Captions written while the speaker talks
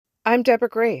I'm Deborah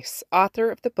Grace,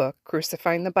 author of the book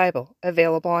Crucifying the Bible,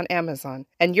 available on Amazon,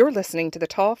 and you're listening to the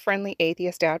Tall, Friendly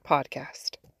Atheist Dad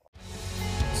podcast.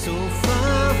 So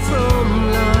far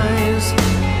from lies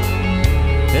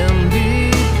and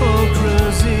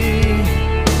hypocrisy,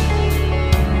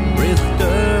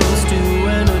 returns to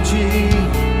energy,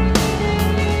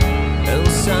 and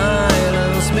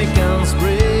silence becomes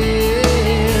breathe.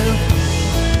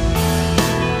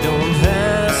 Don't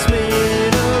ask me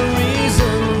the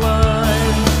reason why,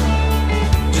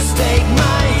 just take my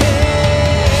hand.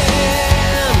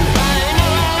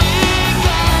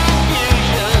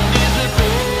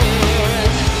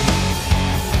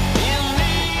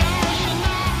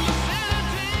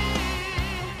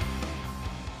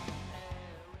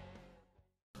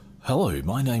 Hello,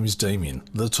 my name is Damien,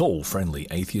 the Tall, Friendly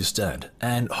Atheist Dad,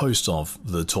 and host of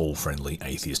the Tall, Friendly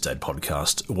Atheist Dad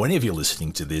podcast. Whenever you're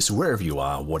listening to this, wherever you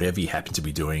are, whatever you happen to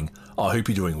be doing, I hope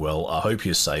you're doing well, I hope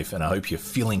you're safe, and I hope you're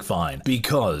feeling fine,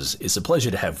 because it's a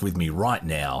pleasure to have with me right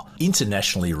now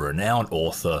internationally renowned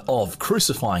author of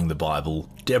Crucifying the Bible,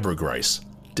 Deborah Grace.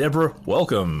 Deborah,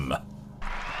 welcome.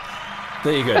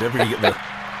 There you go, Deborah,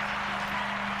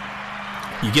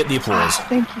 you get the applause.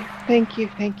 Thank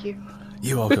you.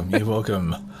 You're welcome.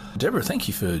 Deborah, thank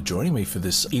you for joining me for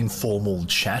this informal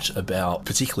chat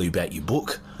particularly about your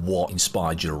book, what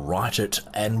inspired you to write it,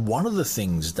 and one of the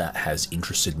things that has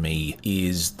interested me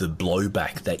is the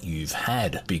blowback that you've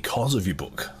had because of your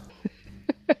book.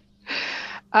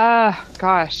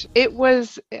 Gosh, it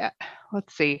was,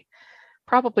 let's see,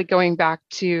 probably going back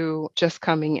to just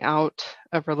coming out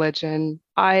of religion.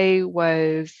 I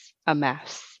was a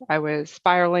mess. I was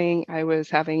spiraling. I was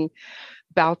having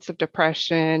bouts of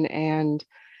depression, and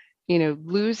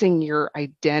losing your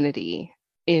identity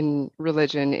in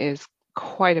religion is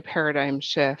quite a paradigm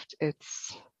shift.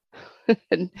 It's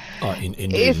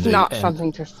it's not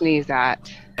something to sneeze at.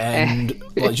 And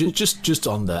like, just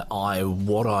on that, I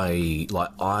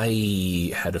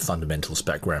had a fundamentalist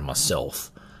background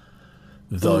myself,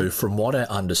 though from what I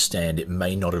understand, it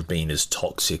may not have been as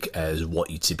toxic as what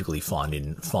you typically find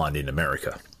in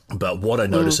America. But what I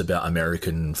notice about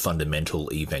American fundamental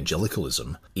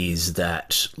evangelicalism is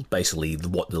that basically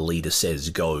what the leader says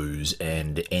goes,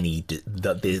 and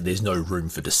there's no room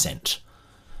for dissent,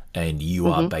 and you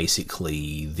are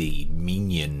basically the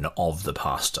minion of the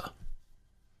pastor.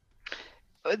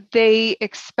 They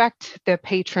expect the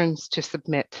patrons to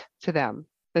submit to them.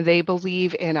 They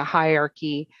believe in a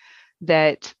hierarchy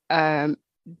that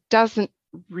doesn't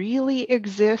really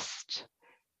exist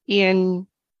in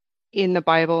the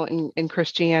Bible and in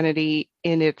Christianity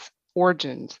in its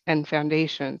origins and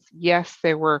foundations. Yes,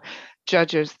 there were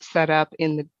judges set up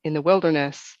in the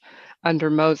wilderness under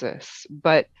Moses,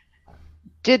 but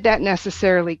did that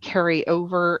necessarily carry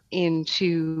over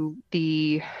into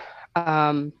the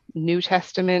New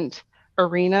Testament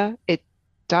arena? It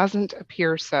doesn't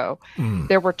appear so.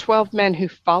 There were 12 men who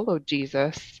followed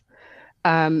Jesus,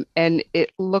 and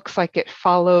it looks like it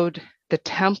followed the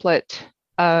template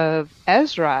of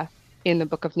Ezra in the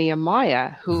book of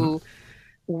Nehemiah, who,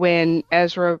 when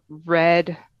Ezra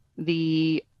read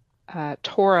the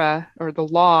Torah or the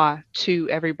law to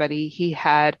everybody, he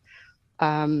had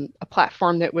a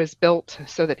platform that was built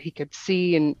so that he could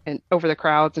see and over the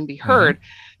crowds and be heard.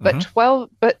 But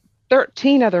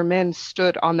 13 other men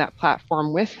stood on that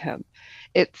platform with him.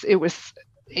 It was,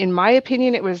 in my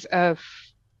opinion, it was a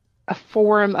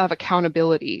forum of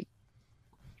accountability.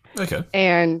 Okay.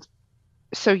 And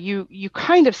so you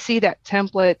kind of see that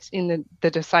template in the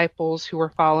disciples who were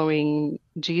following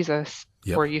Jesus,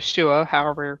 or Yeshua,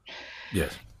 however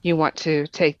you want to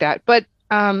take that. But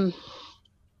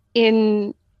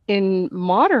in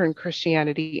modern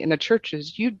Christianity, in the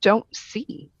churches, you don't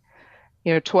see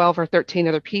 12 or 13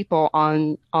 other people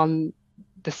on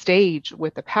the stage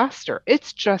with the pastor.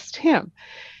 It's just him.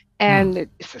 And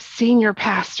it's a senior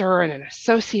pastor and an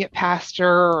associate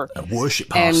pastor, a worship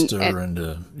pastor,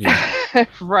 and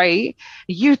right,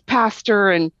 youth pastor,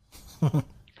 and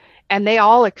and they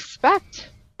all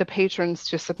expect the patrons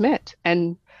to submit.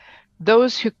 And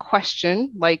those who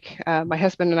question, like my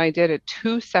husband and I did at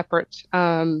 2 separate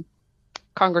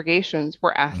congregations,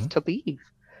 were asked to leave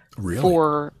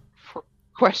for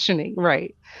questioning.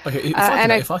 Right. Okay. If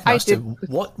I can ask you,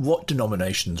 what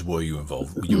denominations were you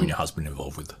involved? You and your husband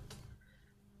involved with?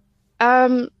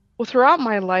 Well, throughout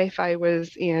my life, I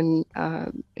was in,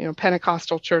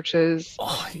 Pentecostal churches.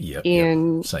 Oh, yeah.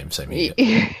 Same here.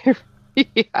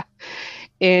 Yeah,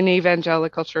 in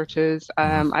evangelical churches.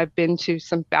 I've been to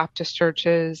some Baptist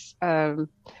churches.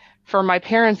 For my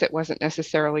parents, it wasn't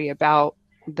necessarily about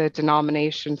the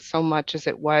denomination so much as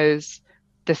it was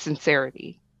the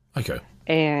sincerity. Okay.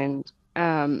 And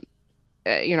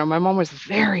my mom was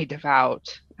very devout.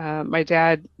 My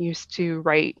dad used to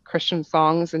write Christian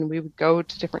songs, and we would go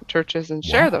to different churches and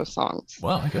share Wow. those songs.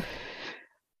 Wow. Okay.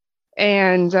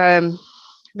 And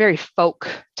very folk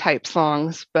type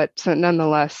songs, but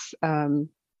nonetheless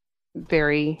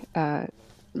very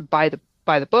by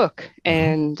the book.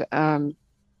 Hmm. And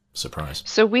Surprise.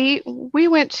 so we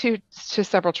went to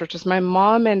several churches. My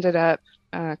mom ended up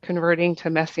converting to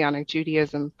Messianic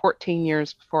Judaism 14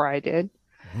 years before I did,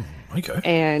 Okay.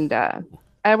 and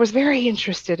I was very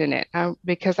interested in it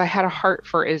because I had a heart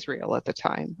for Israel at the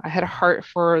time. I had a heart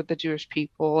for the Jewish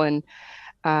people and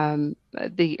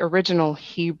the original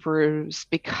Hebrews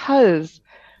because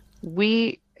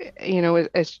we,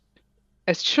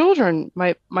 as children,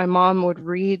 my mom would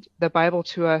read the Bible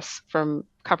to us from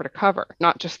cover to cover,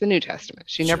 not just the New Testament.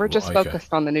 She never Sure. just Okay.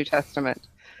 focused on the New Testament.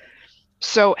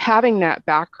 So having that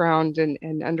background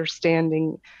and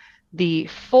understanding the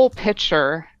full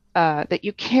picture, that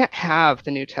you can't have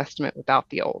the New Testament without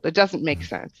the Old. It doesn't make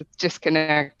sense. It's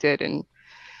disconnected, and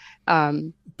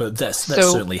um, But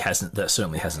so that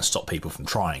certainly hasn't stopped people from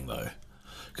trying though.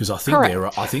 Because I correct.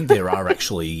 think there are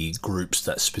actually groups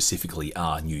that specifically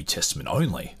are New Testament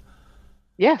only,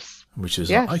 Yes, which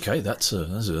is yes, okay. That's a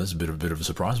bit of a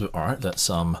surprise, but all right. That's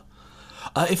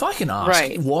If I can ask,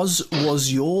 right.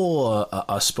 was your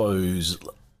I suppose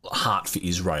heart for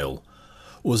Israel,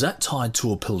 was that tied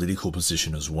to a political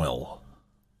position as well?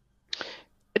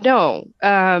 No,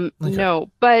 Okay.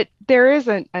 no, but there is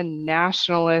a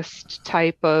nationalist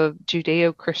type of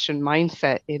Judeo-Christian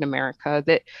mindset in America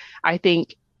that I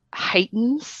think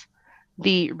heightens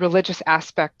the religious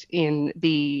aspect in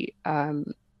the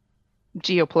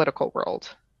geopolitical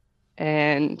world.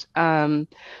 And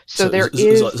so So there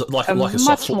is a like a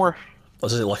soft much more,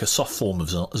 was it like a soft form of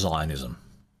Zionism?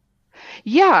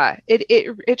 yeah,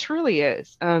 it truly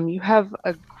is. You have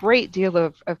a great deal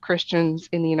of Christians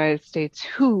in the United States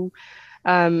who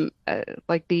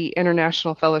like the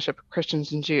International Fellowship of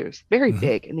Christians and Jews, very Hmm.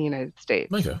 big in the United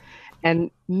States. Okay.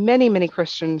 And many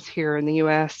Christians here in the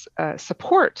US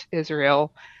support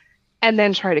Israel and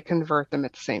then try to convert them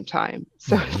at the same time.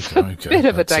 So Hmm. it's Okay. a Okay. bit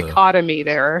of a That's dichotomy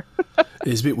there.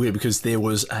 it's a bit weird because there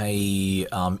was a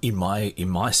in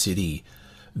my city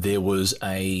there was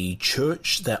a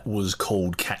church that was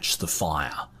called Catch the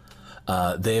Fire.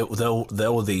 There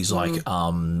were these Mm, like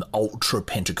ultra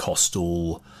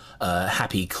Pentecostal,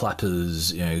 happy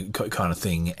clappers, kind of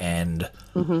thing, and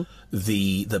hmm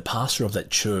the pastor of that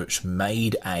church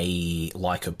made a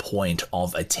point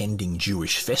of attending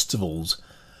Jewish festivals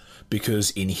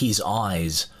because in his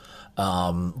eyes,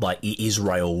 like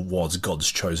Israel was God's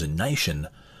chosen nation,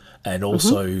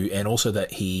 hmm and also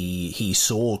that he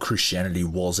saw Christianity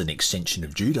was an extension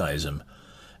of Judaism,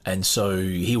 and so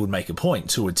he would make a point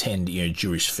to attend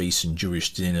Jewish feasts and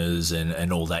Jewish dinners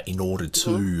and all that in order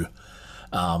hmm to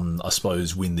I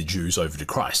suppose win the Jews over to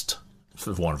Christ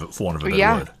for want of a better Yeah.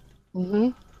 word. hmm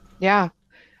Yeah.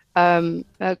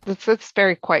 That's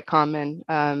very quite common.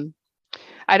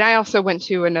 And I also went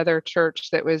to another church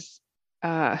that was,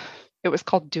 uh, it was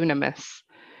called Dunamis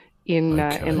in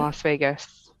Okay, Las Vegas.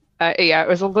 Yeah, it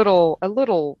was a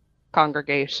little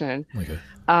congregation, okay.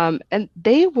 and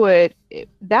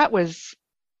that was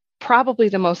probably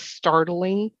the most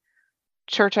startling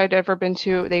church I'd ever been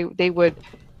to. They would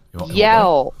In what way?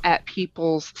 yell at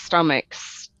people's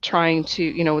stomachs, trying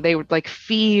to, they would like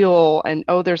feel and,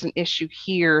 oh, there's an issue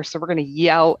here, so we're going to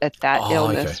yell at that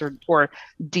Oh, okay. illness or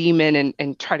demon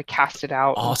and try to cast it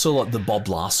out. Oh, And so like the Bob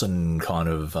Larson kind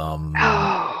of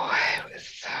oh,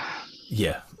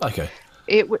 yeah. Okay.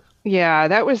 yeah,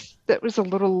 that was a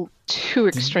little too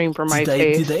extreme for my Did they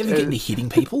taste. ever get into hitting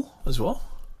people as well?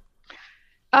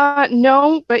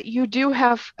 No, but you do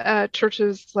have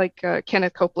churches like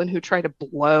Kenneth Copeland who try to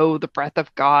blow the breath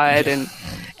of God, Yeah. and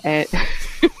I,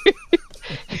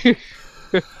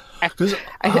 Because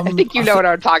I think you know what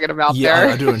I'm talking about yeah,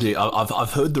 I there. do indeed.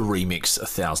 I've heard the remix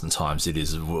 1,000 times. It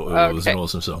was an Okay.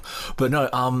 awesome song. But no,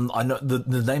 I know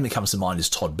the name that comes to mind is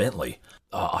Todd Bentley.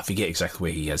 I forget exactly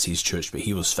where he has his church, but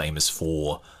he was famous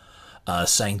for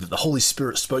saying that the Holy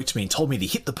Spirit spoke to me and told me to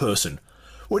hit the person.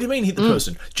 What do you mean hit the Mm.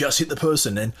 person? Just hit the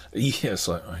person. And yeah, it's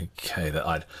like okay,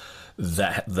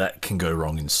 that can go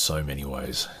wrong in so many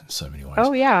ways. In so many ways.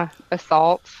 Oh yeah,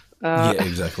 assault, Yeah,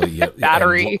 exactly. Yeah, yeah,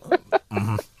 and battery.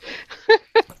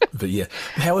 but yeah.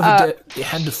 However, Uh, it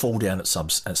had to fall down at some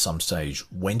stage.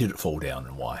 When did it fall down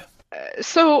and why?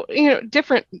 so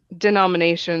different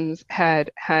denominations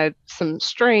had some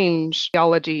strange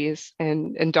theologies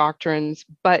and doctrines,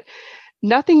 but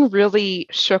nothing really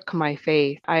shook my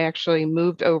faith. I actually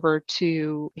moved over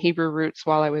to Hebrew roots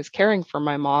while I was caring for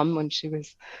my mom when she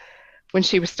was when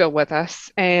she was still with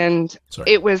us. And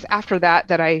Sorry. it was after that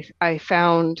that I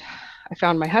found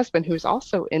my husband, who's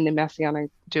also in the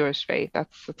Messianic Jewish faith.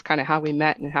 That's kind of how we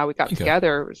met and how we got Okay.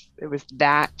 together. It was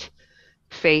that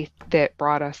faith that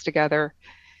brought us together,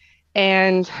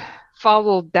 and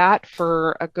followed that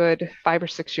for a good 5 or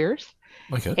 6 years.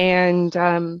 Okay. And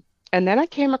then I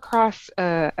came across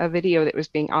a video that was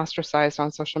being ostracized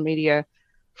on social media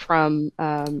from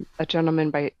a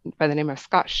gentleman by the name of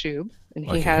Scott Shub, and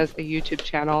he Okay. has a YouTube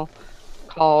channel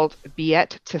called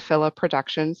Biet Tefillah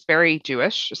Productions, very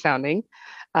Jewish sounding,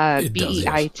 It does,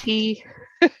 yes. BEIT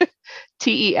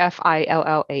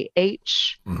TEFILLAH.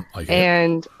 Okay.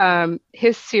 And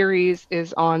his series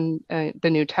is on the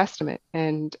New Testament.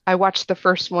 And I watched the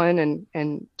first one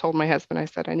and told my husband, I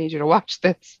said, I need you to watch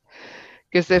this.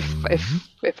 Because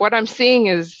if what I'm seeing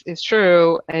is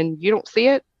true and you don't see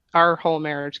it, our whole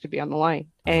marriage could be on the line.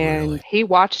 And Really? he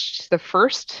watched the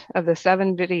first of the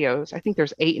 7 videos. I think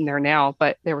there's 8 in there now,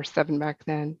 but there were 7 back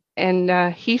then.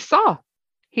 And he saw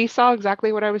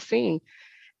exactly what I was seeing.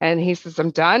 And he says,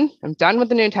 I'm done with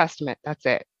the New Testament. That's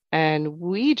it. And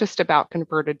we just about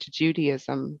converted to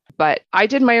Judaism. But I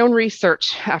did my own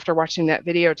research after watching that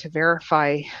video to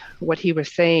verify what he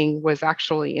was saying was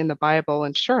actually in the Bible.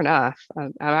 And sure enough,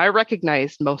 I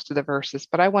recognized most of the verses,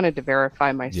 but I wanted to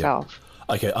verify myself.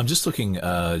 Okay, I'm just looking,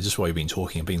 just while you've been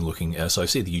talking, I've been looking, so I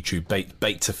see the YouTube Bait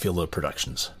Tefillah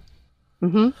Productions.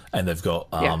 Mm-hmm. And they've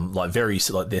got, like their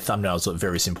thumbnails look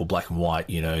very simple, black and white,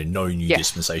 no new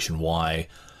dispensation, why,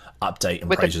 update and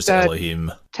With praises the to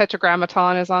Elohim.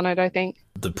 Tetragrammaton is on it, I think.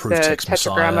 The proof The text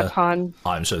Messiah. Tetragrammaton.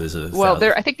 I'm sure there's a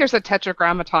I think there's a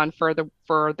Tetragrammaton for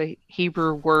the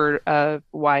Hebrew word of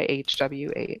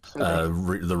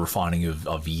YHWH. the refining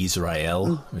of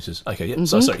Yisrael, which is okay. Yeah.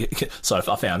 Mm-hmm. So I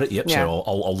found it. Yep. Yeah. So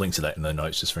I'll link to that in the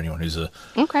notes just for anyone who's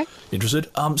Okay. interested.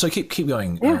 So keep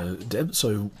going, Yeah. Deb.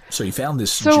 So you found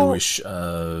this So- Jewish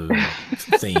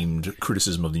themed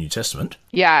criticism of the New Testament.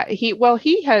 Yeah,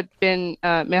 he had been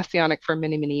Messianic for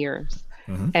many, many years.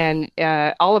 And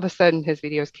all of a sudden his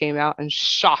videos came out and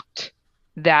shocked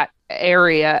that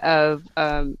area of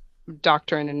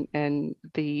doctrine and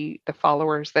the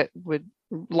followers that would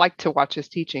like to watch his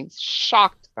teachings,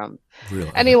 shocked them. Really?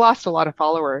 And he lost a lot of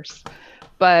followers.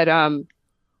 But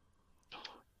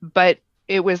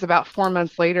it was about 4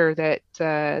 months later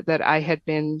that I had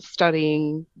been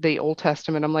studying the Old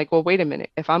Testament. I'm like, well, wait a minute.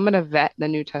 If I'm going to vet the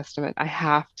New Testament, I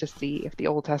have to see if the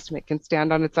Old Testament can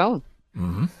stand on its own.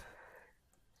 Mm-hmm.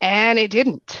 And it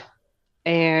didn't.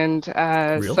 And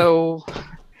Really? so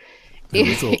Who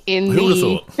would've thought? in Who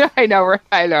would've the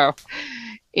I know.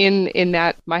 In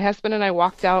that my husband and I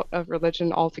walked out of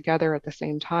religion altogether at the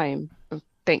same time.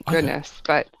 Thank Okay. goodness.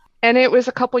 And it was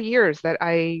a couple years that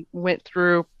I went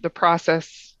through the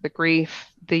process, the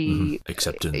grief, the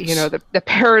Acceptance. the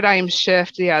paradigm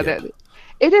shift. Yeah.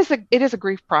 It is a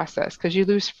grief process because you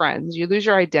lose friends, you lose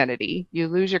your identity, you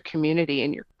lose your community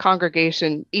and your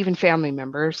congregation, even family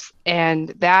members, and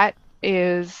that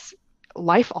is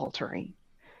life altering.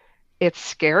 It's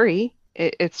scary.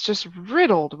 It's just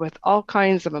riddled with all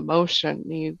kinds of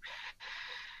emotion.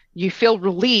 You feel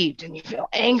relieved and you feel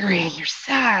angry and you're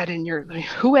sad and you're like,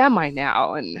 who am I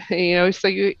now? And so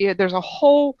there's a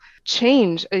whole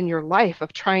change in your life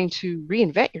of trying to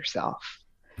reinvent yourself.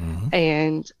 Mm-hmm.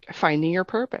 And finding your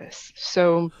purpose.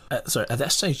 So So at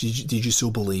that stage, did you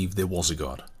still believe there was a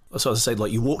God? So as I say,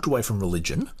 like you walked away from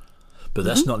religion, but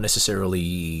that's not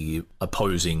necessarily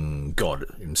opposing God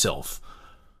himself.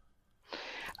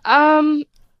 Well,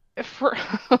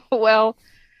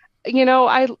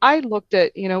 I looked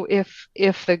at,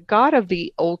 if the God of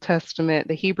the Old Testament,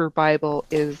 the Hebrew Bible,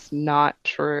 is not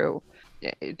true,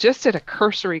 just at a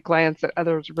cursory glance at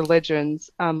other religions,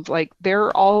 like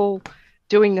they're all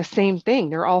doing the same thing.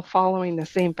 They're all following the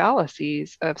same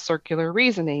fallacies of circular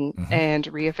reasoning and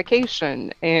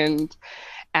reification and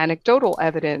anecdotal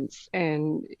evidence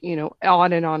and,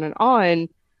 on and on and on.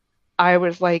 I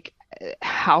was like,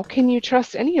 how can you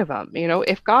trust any of them?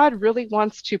 If God really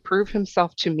wants to prove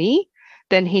himself to me,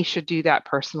 then he should do that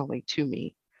personally to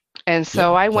me. And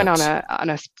so I went on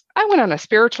a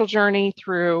spiritual journey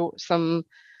through some,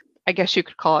 I guess you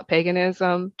could call it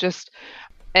paganism,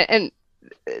 and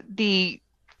the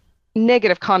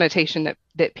negative connotation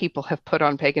that people have put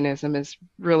on paganism is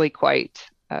really quite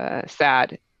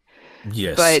sad.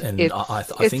 Yes, But and I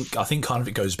think kind of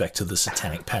it goes back to the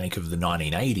satanic panic of the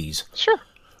 1980s. Sure.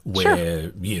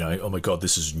 Where, oh my God,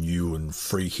 this is new and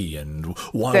freaky, and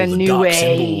why The all the new dark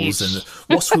age.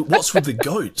 symbols, and what's with the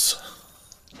goats?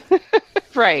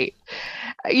 Right.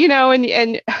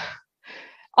 And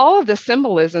all of the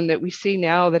symbolism that we see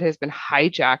now that has been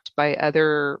hijacked by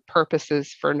other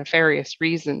purposes for nefarious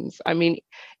reasons. I mean,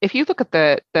 if you look at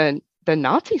the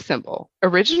Nazi symbol,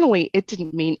 originally it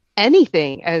didn't mean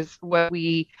anything as what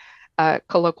we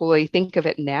colloquially think of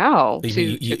it now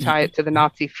to tie it to the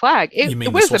Nazi flag.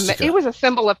 It was a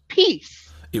symbol of peace.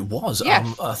 It was.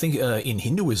 Yes. I think in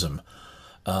Hinduism,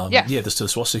 Yes. yeah, the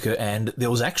swastika, and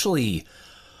there was actually,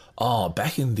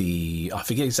 back in I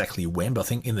forget exactly when, but I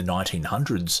think in the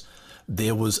 1900s,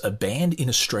 there was a band in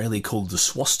Australia called the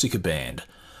Swastika Band,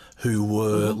 who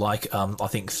were I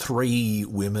think 3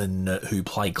 women who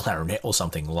played clarinet or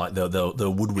something, like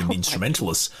the woodwind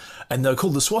instrumentalists, and they were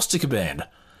called the Swastika Band.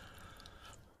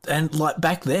 And like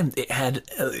back then, it had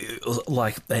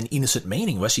like an innocent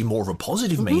meaning, actually more of a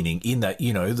positive meaning, in that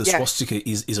the swastika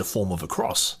is a form of a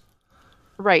cross.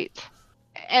 Right.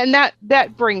 And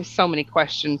that brings so many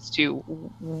questions to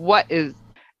what is,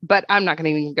 but I'm not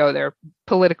going to even go there.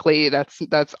 Politically,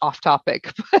 that's off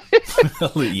topic, but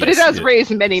it does raise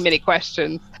many, many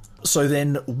questions. So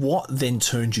then what then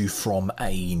turned you from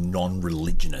a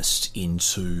non-religionist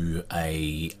into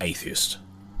a atheist?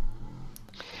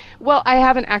 Well, I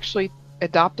haven't actually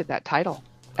adopted that title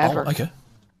ever. Oh, okay.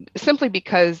 Simply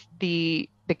because the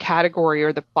category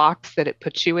or the box that it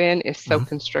puts you in is so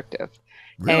constrictive.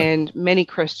 Really? And many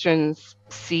Christians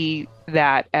see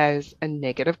that as a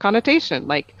negative connotation.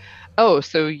 Like, oh,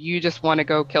 so you just want to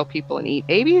go kill people and eat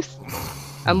babies?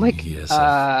 I'm like, Yes.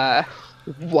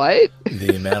 What?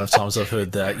 The amount of times I've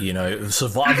heard that,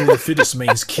 survival of the fittest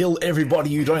means kill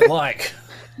everybody you don't like.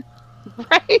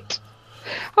 Right?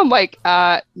 I'm like,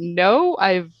 no,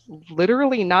 I've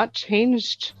literally not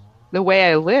changed the way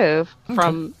I live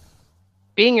from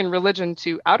being in religion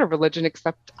to out of religion,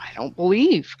 except I don't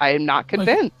believe. I am not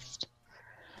convinced.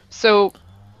 So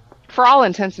for all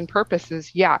intents and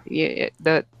purposes,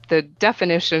 the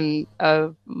definition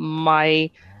of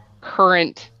my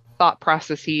current thought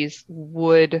processes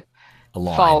would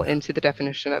fall into the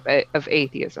definition of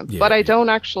atheism. But I don't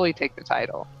actually take the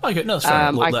title. Okay, no, that's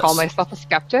fair. I call myself a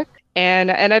skeptic,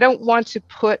 and I don't want to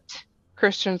put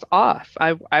Christians off.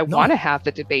 I want to have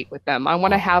the debate with them. I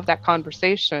want to have that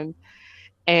conversation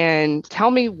and tell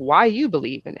me why you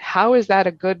believe, and how is that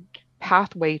a good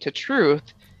pathway to truth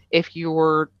if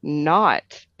you're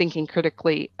not thinking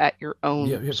critically at your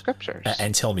own scriptures.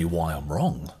 And tell me why I'm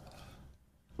wrong.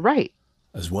 Right.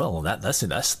 As well. That's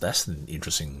an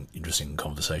interesting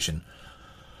conversation.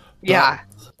 Yeah.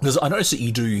 Because I noticed that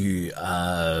you do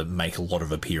make a lot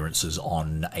of appearances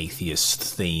on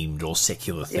atheist-themed or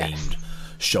secular-themed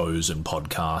shows and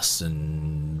podcasts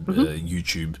and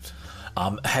YouTube.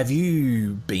 Have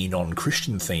you been on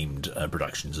Christian-themed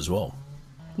productions as well?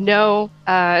 No.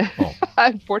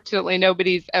 Unfortunately,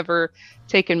 nobody's ever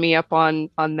taken me up on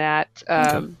that.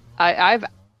 I've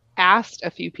asked a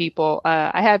few people.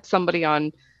 I had somebody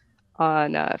on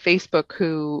Facebook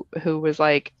who was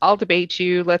like, I'll debate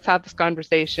you. Let's have this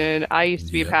conversation. I used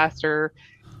to be a pastor,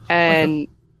 and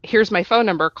here's my phone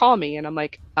number. Call me. And I'm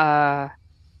like,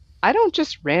 I don't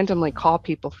just randomly call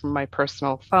people from my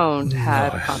personal phone to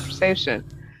have a conversation.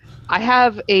 I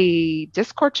have a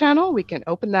Discord channel. We can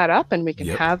open that up and we can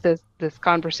have this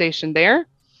conversation there.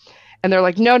 And they're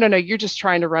like, no, you're just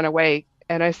trying to run away.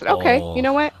 And I said, okay, you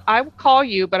know what? I will call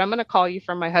you, but I'm going to call you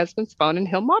from my husband's phone and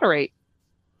he'll moderate.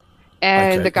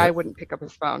 And the guy wouldn't pick up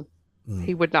his phone.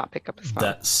 He would not pick up his phone.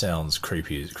 That sounds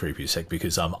creepy as heck,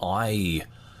 because I've had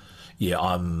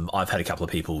a couple of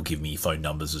people give me phone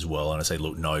numbers as well, and I say,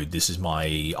 look, no,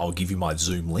 I'll give you my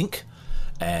Zoom link,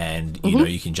 and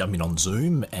you can jump in on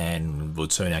Zoom, and we'll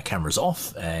turn our cameras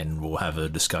off, and we'll have a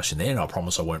discussion there. And I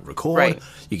promise I won't record. Right.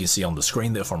 You can see on the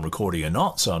screen that if I'm recording or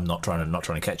not. So I'm not trying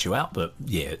to catch you out, but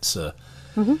it's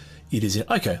it is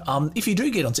okay. If you do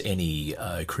get onto any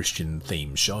Christian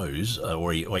themed shows,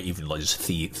 or even like just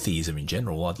theism in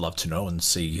general, I'd love to know and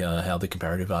see how the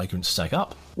comparative arguments stack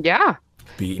up. Yeah.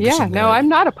 I'm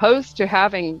not opposed to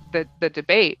having the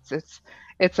debates.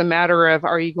 It's a matter of,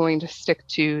 are you going to stick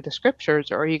to the scriptures,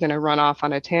 or are you going to run off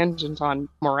on a tangent on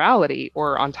morality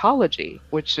or ontology,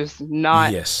 which is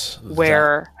not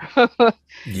where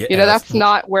that's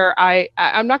not where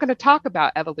I'm not going to talk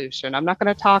about evolution. I'm not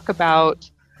going to talk about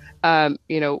why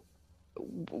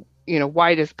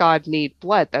does God need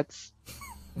blood? That's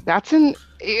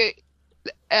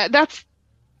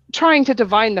trying to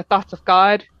divine the thoughts of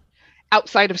God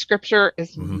outside of scripture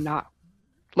is not.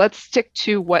 Let's stick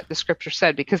to what the scripture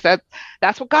said, because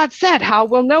that's what God said. How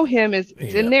we'll know him is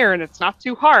in there, and it's not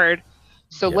too hard.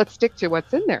 So let's stick to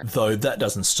what's in there. Though that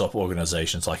doesn't stop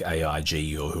organizations like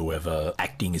AIG or whoever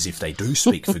acting as if they do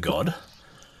speak for God.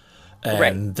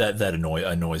 And that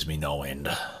annoys me no end.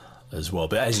 as well.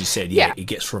 But as you said, Yeah. it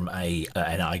gets from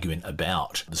an argument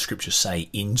about the scriptures say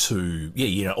into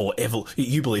or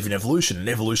you believe in evolution, and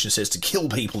evolution says to kill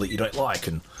people that you don't like,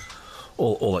 and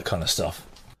all that kind of stuff.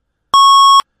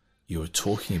 You were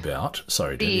talking about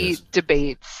The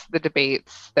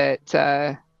debates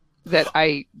that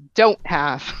I don't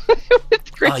have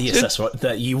with Christians. Yes, that's right.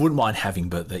 That you wouldn't mind having,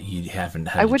 but that you haven't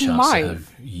had I a wouldn't chance mind. to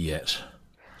have yet.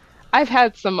 I've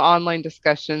had some online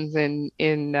discussions in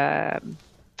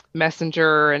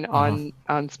Messenger and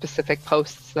on specific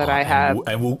posts that I have.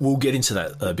 And we'll get into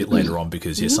that a bit later on,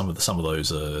 because some of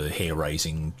those are hair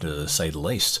raising, to say the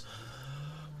least.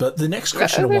 But the next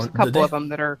question There's a couple of them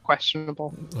that are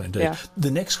questionable. Indeed. Yeah. The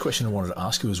next question I wanted to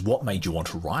ask you is, what made you want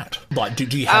to write? Like, do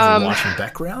you have a writing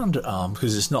background?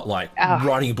 Because it's not like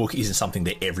writing a book isn't something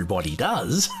that everybody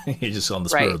does. You're just on the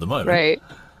spur of the moment. Right.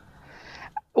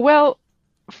 Well,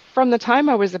 from the time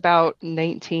I was about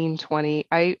 19, 20,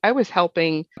 I was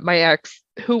helping my ex,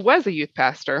 who was a youth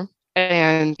pastor,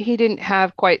 and he didn't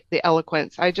have quite the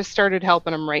eloquence. I just started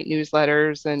helping him write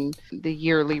newsletters and the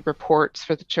yearly reports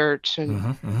for the church.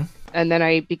 And then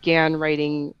I began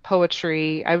writing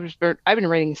poetry. I've been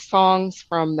writing songs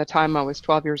from the time I was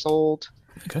 12 years old.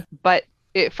 Okay. But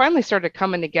it finally started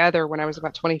coming together when I was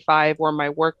about 25, where my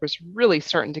work was really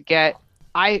starting to get,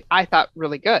 I thought,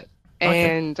 really good. Okay.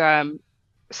 And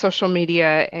social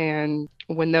media, and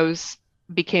when those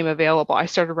became available, I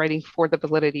started writing for the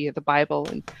validity of the Bible.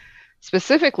 And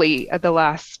specifically the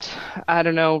last,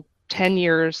 10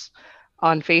 years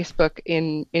on Facebook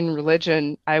in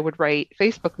religion, I would write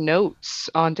Facebook notes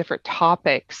on different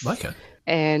topics. Okay.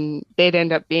 And they'd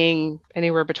end up being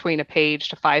anywhere between a page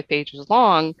to 5 pages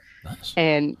long. Nice.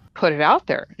 And put it out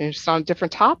there, and just on a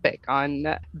different topic, on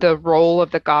the role of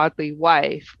the godly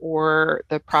wife, or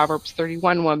the Proverbs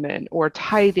 31 woman, or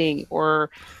tithing,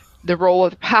 or the role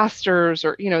of the pastors,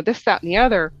 or, this, that, and the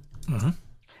other. Mm-hmm.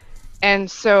 And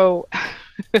so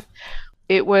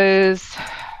it was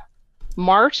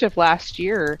March of last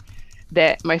year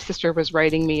that my sister was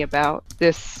writing me about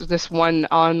this one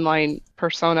online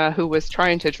persona who was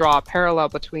trying to draw a parallel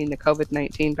between the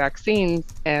COVID-19 vaccines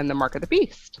and the mark of the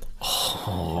beast.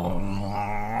 Oh.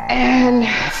 And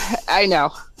I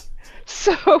know.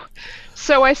 So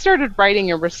I started writing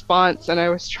a response, and I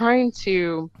was trying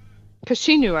to, because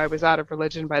she knew I was out of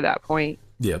religion by that point.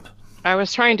 Yep. I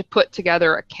was trying to put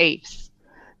together a case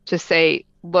to say,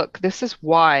 look, this is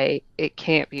why it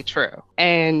can't be true.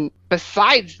 And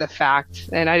besides the fact,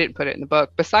 and I didn't put it in the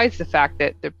book, besides the fact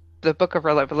that the book of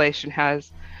Revelation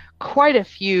has quite a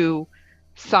few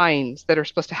signs that are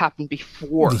supposed to happen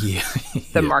before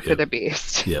the mark of the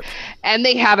beast. Yep. And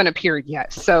they haven't appeared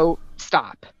yet. So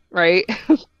stop, right?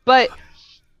 But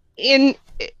and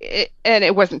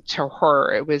it wasn't to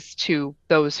her, it was to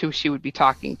those who she would be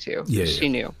talking to. She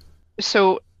knew.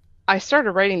 So I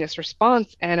started writing this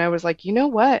response, and I was like, you know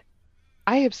what?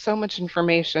 I have so much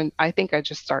information. I think I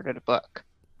just started a book.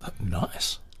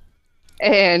 Nice.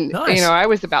 And, I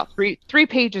was about three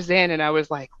pages in, and I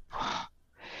was like, whoa.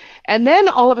 And then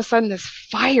all of a sudden this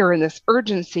fire and this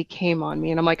urgency came on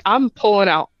me. And I'm like, I'm pulling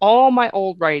out all my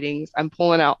old writings. I'm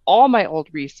pulling out all my old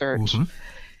research,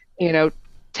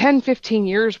 10, 15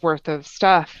 years worth of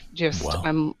stuff.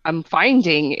 I'm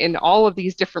finding in all of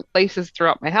these different places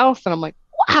throughout my house. And I'm like,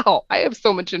 wow, I have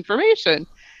so much information.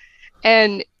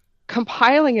 And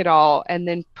compiling it all and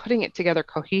then putting it together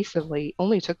cohesively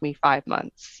only took me 5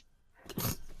 months.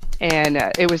 And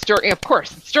it was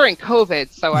it's during COVID.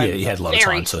 So I'm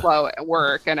very slow at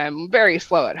work, and I'm very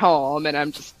slow at home, and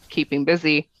I'm just keeping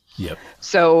busy. Yep.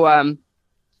 So,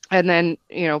 and then,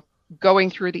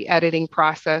 going through the editing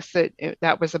process,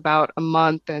 that was about a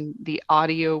month, and the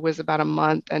audio was about a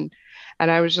month. And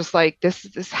I was just like,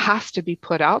 this has to be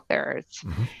put out there.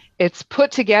 It's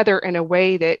put together in a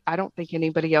way that I don't think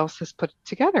anybody else has put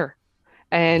together.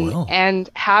 And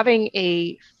having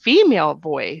a female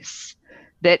voice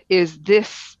that is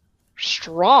this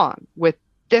strong with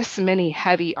this many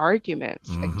heavy arguments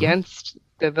against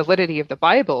the validity of the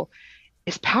Bible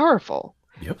is powerful.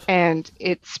 Yep. And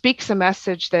it speaks a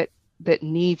message that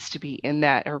needs to be in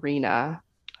that arena.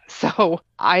 So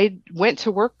I went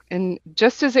to work, and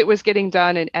just as it was getting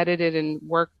done and edited and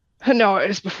worked, no, it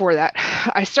was before that,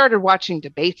 I started watching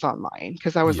debates online,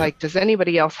 because I was like, does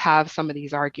anybody else have some of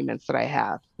these arguments that I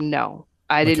have? No,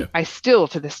 I didn't. I still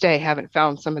to this day haven't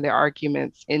found some of the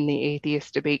arguments in the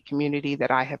atheist debate community that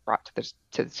I have brought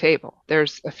to the table.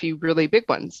 There's a few really big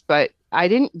ones, but I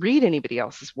didn't read anybody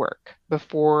else's work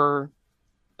before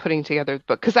putting together the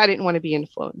book, because I didn't want to be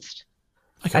influenced.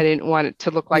 Okay. I didn't want it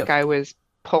to look like I was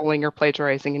pulling or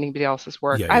plagiarizing anybody else's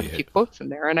work. I have a few quotes in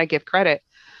there, and I give credit,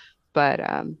 but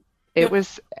It Yep.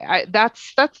 was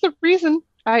that's the reason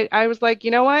I was like,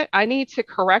 you know what? I need to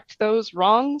correct those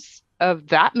wrongs of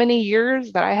that many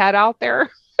years that I had out there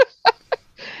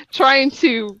trying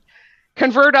to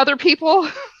convert other people.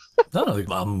 No,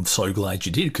 I'm so glad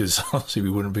you did because obviously we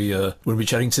wouldn't be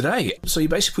chatting today. So you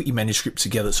basically put your manuscript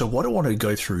together. So what I want to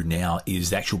go through now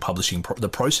is the actual publishing, the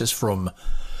process from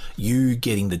you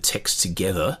getting the text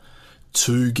together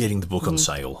to getting the book on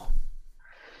sale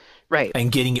Right.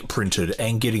 and getting it printed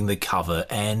and getting the cover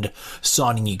and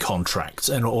signing your contracts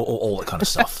and all that kind of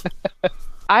stuff.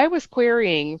 I was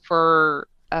querying for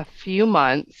a few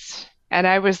months and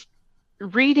I was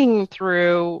reading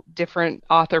through different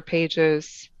author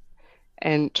pages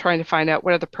and trying to find out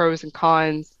what are the pros and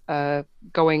cons of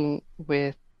going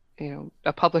with,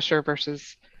 a publisher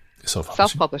versus Self-publishing.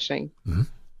 self-publishing. Mhm.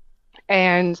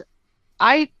 And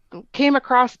I came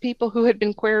across people who had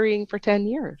been querying for 10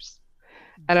 years.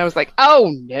 And I was like,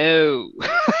 oh no,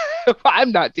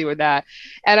 I'm not doing that.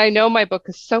 And I know my book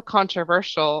is so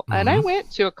controversial. And I Mhm.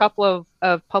 went to a couple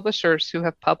of publishers who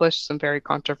have published some very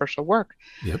controversial work,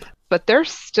 Yep. but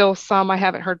there's still some I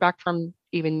haven't heard back from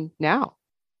even now.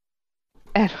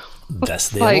 And That's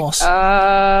their like, loss.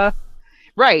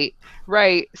 right,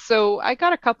 right. So I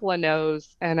got a couple of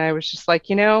no's and I was just like,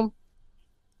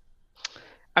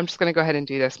 I'm just going to go ahead and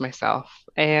do this myself.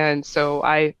 And so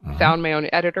I found my own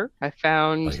editor. I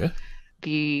found Okay.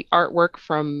 the artwork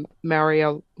from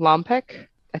Mario Lompek.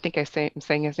 I think I'm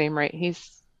saying his name right.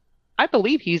 I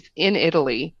believe he's in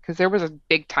Italy because there was a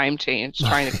big time change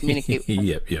trying to communicate.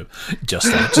 Yep.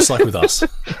 Just like with us.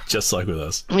 Just like with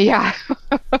us. Yeah.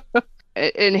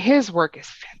 And his work is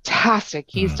fantastic.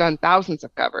 He's done thousands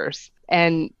of covers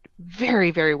and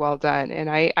very, very well done. And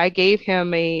I gave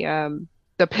him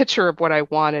the picture of what I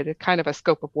wanted, a kind of a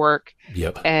scope of work.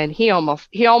 Yep. And he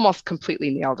almost completely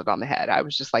nailed it on the head. I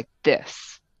was just like,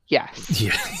 this, yes,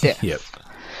 Yeah. this. Yep.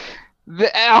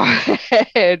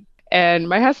 And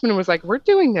my husband was like, we're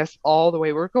doing this all the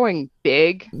way. We're going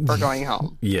big. We're going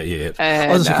home. Yeah.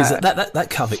 And, Because that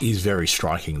cover is very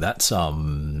striking. That's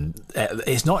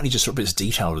it's not only just but it's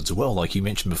detailed as well. Like you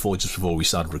mentioned before, just before we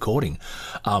started recording,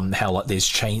 how like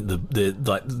there's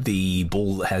the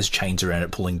ball that has chains around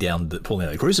it pulling out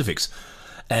the crucifix,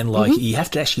 and like you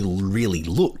have to actually really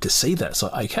look to see that. So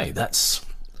okay, that's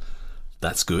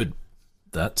good.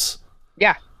 That's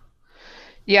yeah.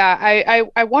 Yeah,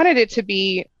 I wanted it to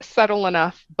be subtle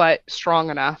enough but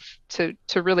strong enough to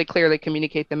really clearly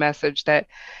communicate the message that,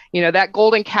 that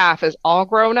golden calf is all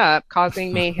grown up,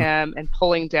 causing mayhem and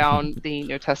pulling down the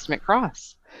New Testament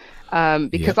cross.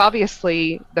 Because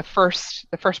obviously the first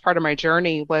part of my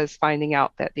journey was finding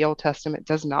out that the Old Testament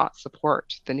does not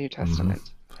support the New Testament.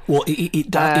 Well,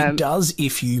 it does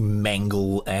if you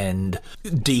mangle and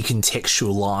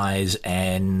decontextualize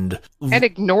and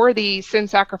ignore the sin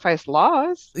sacrifice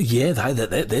laws. yeah,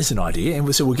 there's an idea,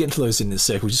 and so we'll get into those in a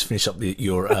sec. We'll just finish up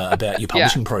your about your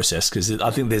publishing process because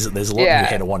I think there's a lot in your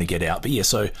head I want to get out. But yeah,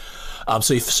 so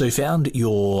you found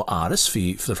your artist for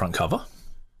the front cover.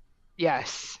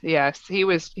 Yes, he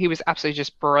was absolutely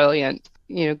just brilliant.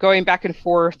 Going back and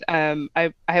forth.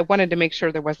 I wanted to make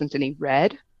sure there wasn't any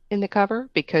red in the cover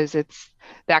because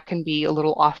that can be a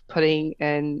little off-putting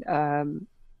and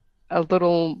a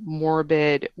little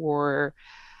morbid or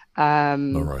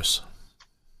Morose.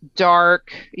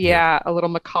 dark, a little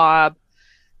macabre,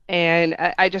 and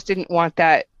I just didn't want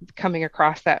that coming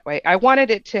across that way. I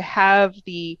wanted it to have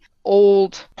the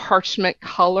old parchment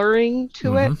coloring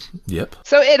to it. Yep.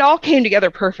 So it all came together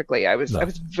perfectly. I was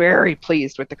very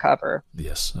pleased with the cover.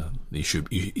 Yes, you should.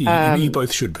 You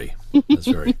both should be. That's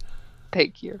very.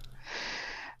 Thank you.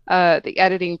 The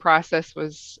editing process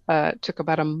took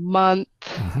about a month,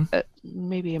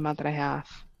 maybe a month and a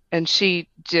half. And she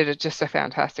did just a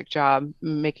fantastic job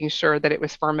making sure that it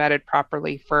was formatted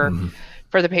properly for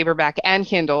the paperback and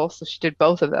Kindle. So she did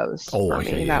both of those for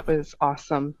me. And that was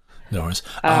awesome. No worries.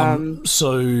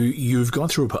 So you've gone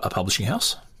through a publishing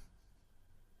house?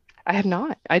 I have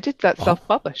not. I did that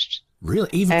self-published. Really?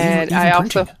 Even I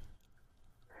printing? also,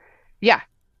 yeah.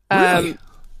 Really?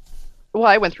 Well,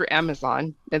 I went through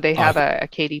Amazon and they have a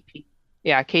KDP.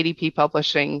 Yeah, KDP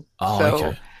publishing.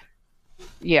 Okay.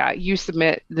 Yeah, you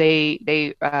submit,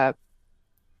 they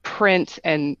print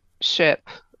and ship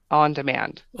on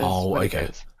demand. Okay.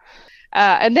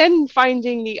 And then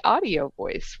finding the audio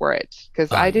voice for it,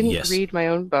 because I didn't read my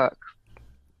own book.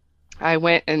 I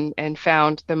went and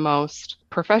found the most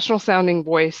professional sounding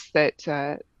voice that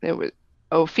it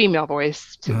was female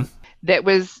voice that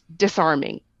was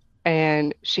disarming.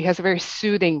 And she has a very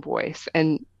soothing voice.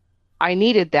 And I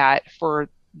needed that for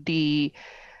the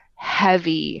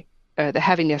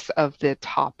heaviness of the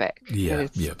topic. Yeah.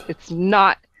 It's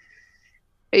not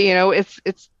You know,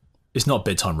 It's not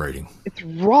bedtime reading. it's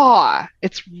raw.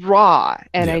 It's raw,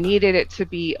 and I Yep. needed it to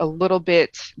be a little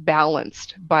bit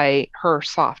balanced by her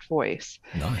soft voice.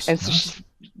 Nice. And so Nice. she's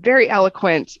very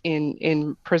eloquent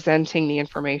in presenting the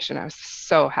information. I was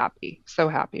so happy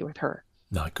with her.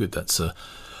 No, good. That's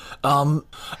um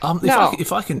No,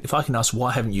 if I can ask,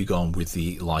 why haven't you gone with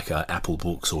the like Apple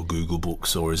Books or Google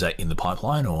Books, or is that in the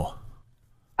pipeline? Or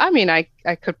I mean, I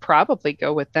could probably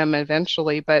go with them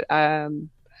eventually, but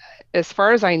as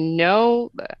far as I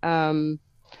know, um,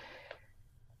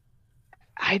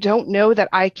 I don't know that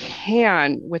I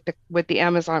can with the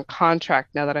Amazon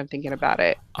contract now that I'm thinking about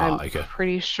it. I'm okay.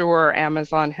 pretty sure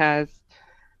Amazon has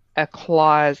a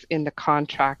clause in the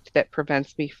contract that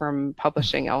prevents me from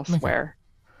publishing Okay. elsewhere.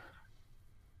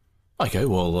 Okay.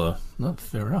 Well, no,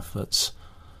 fair enough. That's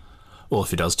well.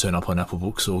 If it does turn up on Apple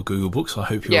Books or Google Books,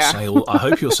 Yeah, I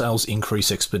hope your sales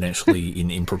increase exponentially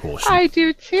in proportion. I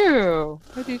do too.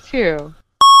 I do too.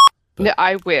 But No,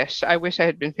 I wish I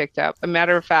had been picked up. A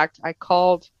matter of fact, I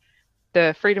called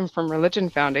the Freedom from Religion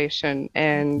Foundation,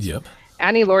 and yep.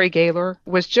 Annie Laurie Gaylor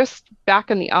was just back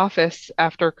in the office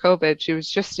after COVID. She was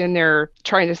just in there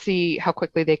trying to see how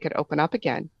quickly they could open up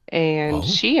again. And Oh.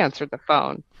 she answered the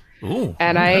phone. Oh.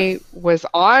 And Okay. I was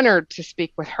honored to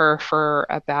speak with her for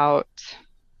about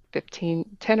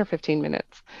 10 or 15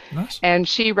 minutes. Nice. And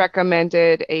she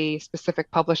recommended a specific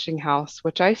publishing house,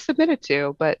 which I submitted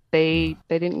to, but they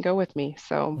didn't go with me.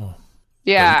 So Oh.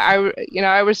 But yeah,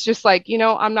 I was just like,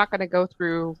 I'm not going to go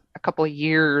through a couple of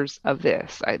years of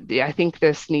this. I think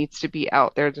this needs to be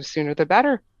out there. The sooner the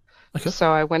better. okay.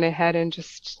 So I went ahead and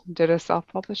just did a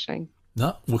self-publishing.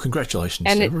 No. Well, congratulations,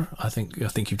 And Deborah. I think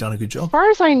you've done a good as job.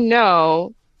 far as I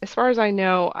know,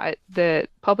 the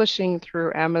publishing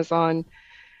through Amazon,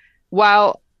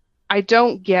 while I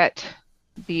don't get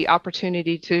the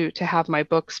opportunity to have my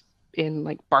books in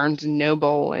like Barnes and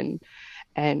Noble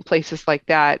and places like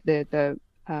that, the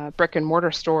brick and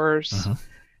mortar stores, Hmm.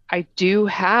 I do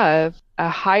have a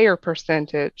higher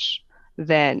percentage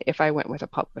than if I went with a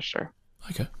publisher.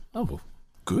 Okay. Oh well.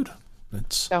 Good.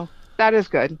 That's So that is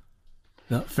good.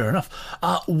 no, fair enough.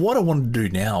 What I wanted to do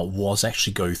now was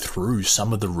actually go through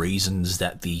some of the reasons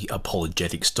that the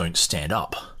apologetics don't stand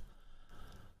up.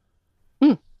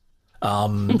 Hmm.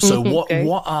 So Okay.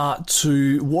 what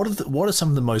are some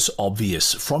of the most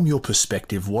obvious from your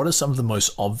perspective? What are some of the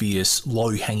most obvious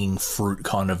low hanging fruit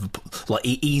kind of like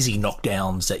easy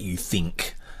knockdowns that you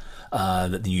think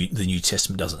that the New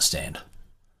Testament doesn't stand?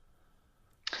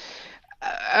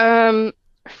 Um,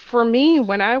 for me,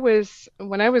 when I was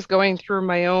going through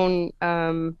my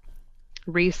own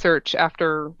research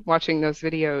after watching those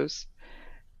videos,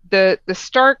 the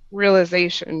stark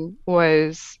realization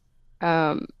was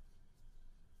um,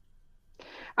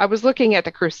 I was looking at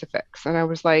the crucifix and I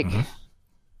was like, Hmm.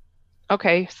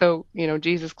 okay, so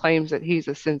Jesus claims that he's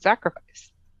a sin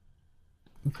sacrifice.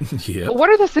 But Yep. what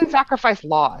are the sin sacrifice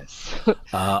laws?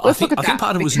 Let's look at I think that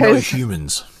part of it was no because,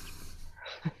 humans.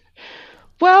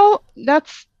 well,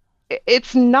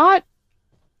 it's not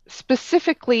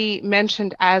specifically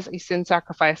mentioned as a sin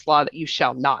sacrifice law that you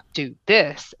shall not do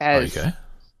this, as Okay.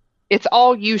 it's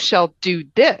all you shall do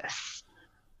this.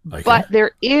 Okay. But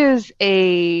there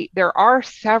are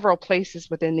several places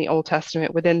within the Old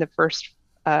Testament, within the first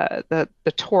the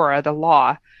Torah, the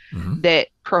law, Hmm. that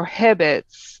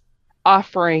prohibits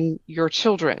offering your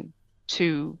children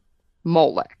to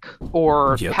Molech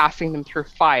or Yep. passing them through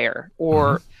fire Hmm.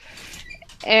 or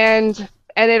and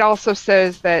it also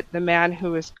says that the man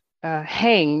who is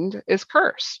hanged is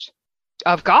cursed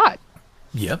of God.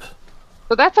 Yep.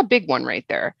 So that's a big one right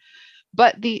there.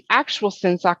 But the actual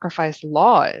sin sacrifice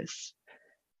laws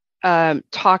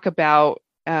talk about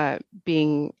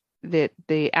being that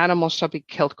the animal shall be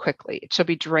killed quickly. It shall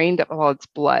be drained of all its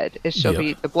blood.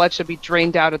 Yep. The blood shall be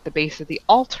drained out at the base of the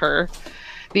altar.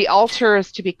 The altar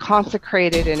is to be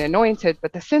consecrated and anointed,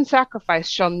 but the sin sacrifice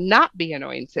shall not be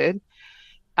anointed.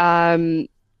 Um,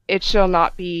 it shall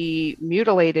not be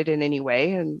mutilated in any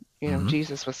way. And Hmm.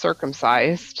 Jesus was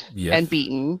circumcised Yep. and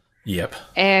beaten. Yep.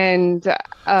 And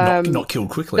Not killed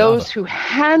quickly either. those who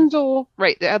handle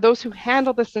those who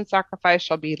handle the sin sacrifice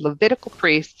shall be Levitical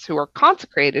priests who are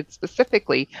consecrated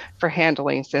specifically for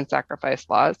handling sin sacrifice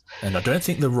laws. And I don't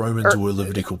think the Romans were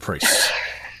Levitical priests,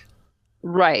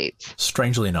 Right.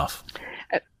 strangely enough.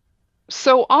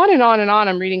 So on and on and on,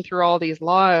 I'm reading through all these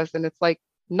laws, and it's like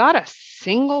not a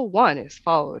single one is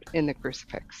followed in the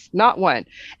crucifix, not one.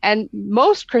 And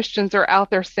most Christians are out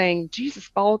there saying Jesus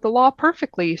followed the law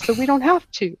perfectly, so we don't have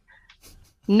to.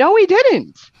 No, he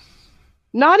didn't.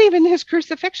 Not even his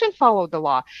crucifixion followed the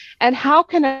law. And how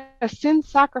can a sin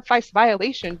sacrifice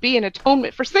violation be an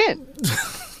atonement for sin?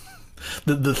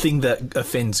 the thing that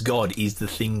offends God is the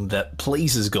thing that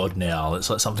pleases God now. It's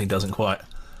like something doesn't quite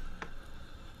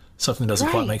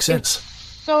make sense. It's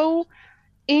so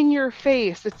in your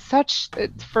face.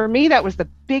 For me, that was the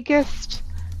biggest,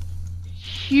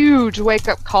 huge wake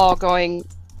up call going,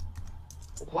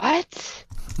 what?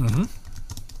 Mm-hmm.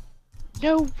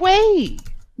 No way.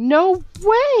 No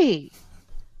way.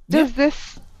 Does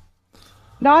this,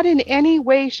 not in any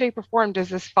way, shape, or form, does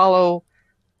this follow?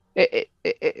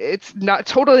 It's not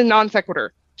totally non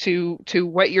sequitur to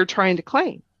what you're trying to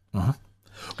claim. Uh-huh.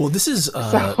 Well, this is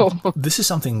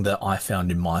something that I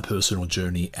found in my personal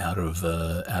journey out of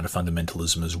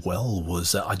fundamentalism as well.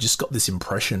 Was that I just got this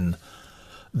impression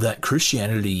that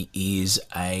Christianity is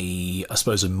I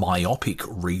suppose, a myopic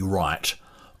rewrite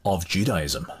of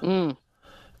Judaism. Mm.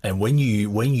 And when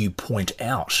you point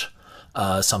out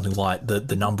something like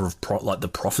the number of the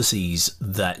prophecies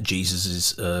that Jesus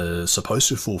is supposed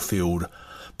to fulfill,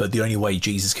 but the only way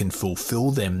Jesus can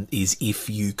fulfill them is if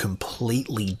you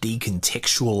completely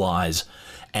decontextualize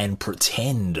and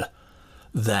pretend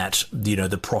that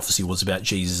the prophecy was about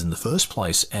Jesus in the first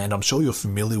place. And I'm sure you're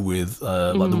familiar with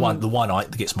like the one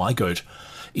that gets my goat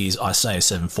is Isaiah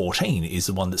 7:14 is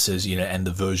the one that says, and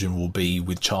the virgin will be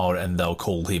with child and they'll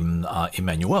call him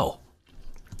Emmanuel.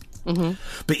 Mm-hmm.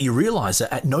 But you realize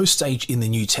that at no stage in the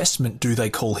New Testament do they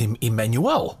call him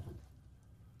Emmanuel.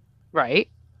 Right.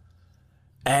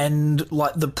 And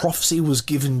like the prophecy was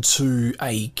given to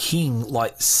a king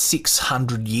like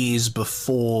 600 years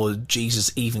before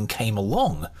Jesus even came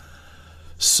along.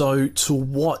 So to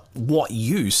what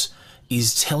use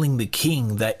is telling the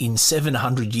king that in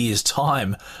 700 years'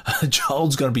 time, a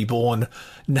child's going to be born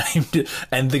named,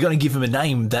 and they're going to give him a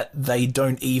name that they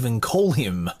don't even call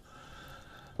him?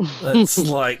 That's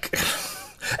like,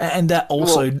 and that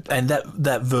also, and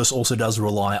that verse also does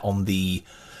rely on the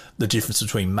difference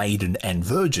between maiden and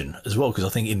virgin as well, because I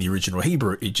think in the original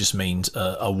Hebrew it just means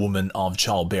a woman of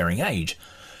childbearing age,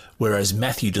 whereas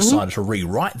Matthew decided to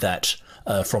rewrite that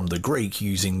from the Greek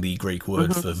using the Greek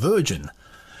word for virgin,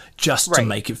 just to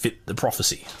make it fit the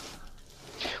prophecy.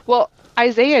 Well,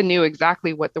 Isaiah knew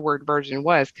exactly what the word virgin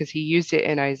was because he used it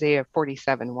in Isaiah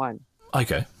 47:1.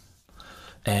 Okay.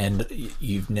 And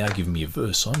you've now given me a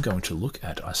verse, so I'm going to look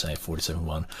at Isaiah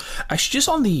 47:1. Actually, just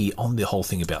on the whole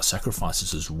thing about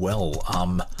sacrifices as well.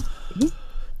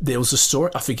 There was a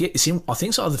story, I forget, I think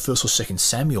it's either 1st or 2nd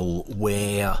Samuel,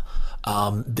 where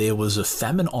there was a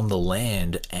famine on the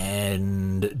land,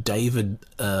 and David,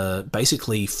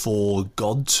 basically for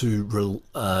God to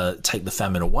take the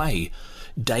famine away,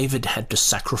 David had to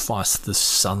sacrifice the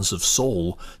sons of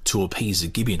Saul to appease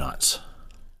the Gibeonites.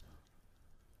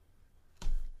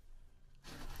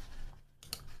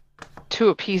 To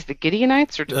appease the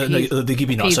Gideonites, or to appease the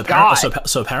Gibeonites.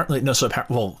 So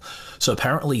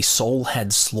apparently Saul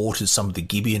had slaughtered some of the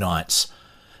Gibeonites,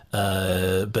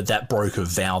 but that broke a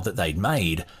vow that they'd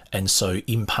made, and so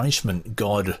in punishment,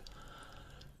 God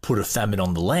put a famine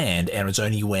on the land. And it was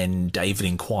only when David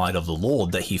inquired of the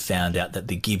Lord that he found out that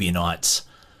the Gibeonites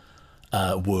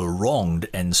were wronged.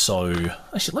 And so,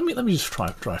 actually, let me just try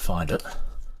to find it.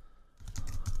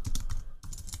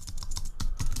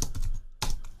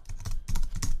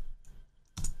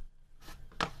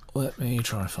 Let me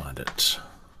try and find it.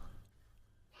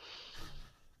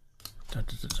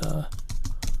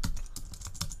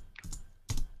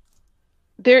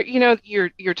 There,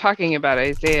 you're talking about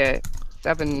Isaiah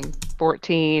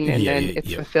 7:14, and then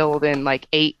it's fulfilled in like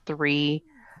 8:3.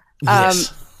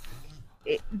 Yes.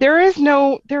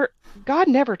 God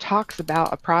never talks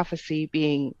about a prophecy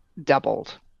being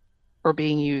doubled or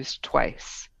being used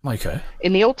twice. Okay.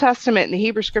 In the Old Testament, in the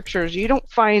Hebrew Scriptures, you don't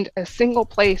find a single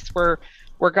place where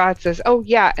God says, "Oh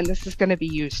yeah, and this is going to be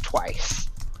used twice."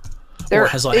 Or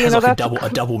it has a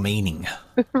double meaning.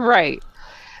 Right.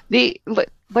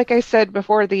 Like I said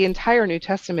before, the entire New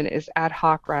Testament is ad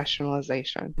hoc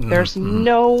rationalization. There's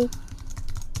and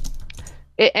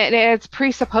it's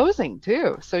presupposing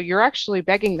too. So you're actually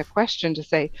begging the question to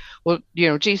say, well,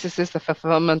 Jesus is the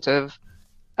fulfillment of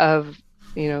the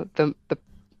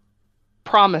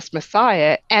promised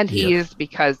Messiah, and he is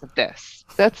because of this.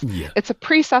 It's a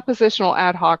presuppositional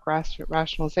ad hoc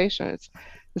rationalization. It's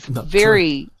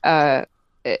very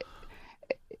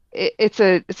it's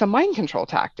a mind control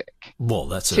tactic. Well,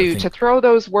 that's to throw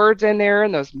those words in there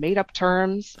and those made up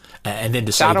terms, and then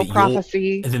to say that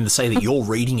prophecy, and then to say that you're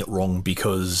reading it wrong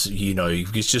because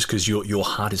it's just because your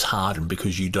heart is hardened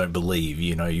because you don't believe.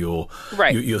 Your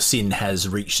sin has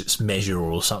reached its measure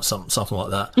or something like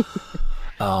that.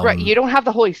 Right. You don't have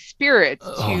the Holy Spirit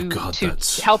Oh, God, to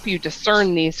that's... help you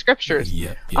discern these scriptures.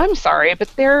 Yeah, yeah. I'm sorry, but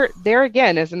there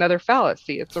again is another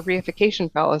fallacy. It's a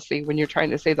reification fallacy when you're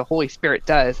trying to say the Holy Spirit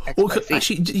does X, Well, Y, Z.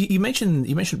 actually, you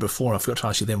mentioned before, and I forgot to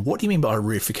ask you then, what do you mean by a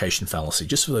reification fallacy?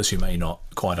 Just for those who may not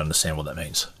quite understand what that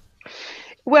means.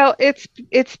 Well, it's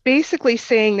basically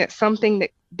saying that something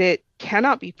that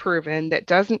cannot be proven, that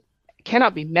doesn't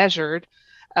cannot be measured,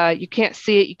 you can't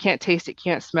see it, you can't taste it,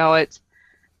 can't smell it.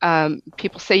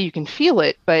 People say you can feel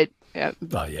it, but Oh,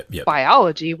 yeah, yeah.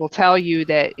 biology will tell you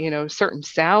that certain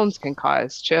sounds can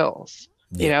cause chills.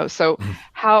 Yeah. So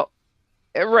how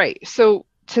right? So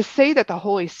to say that the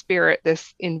Holy Spirit,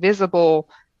 this invisible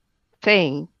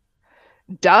thing,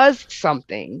 does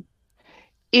something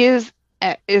is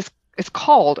is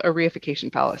called a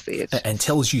reification fallacy. It's And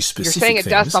tells you you're specific saying it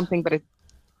does things. something, but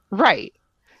right.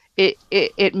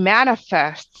 It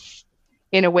manifests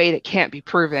in a way that can't be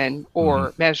proven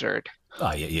or measured.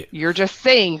 Oh, yeah, yeah. You're just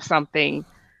saying something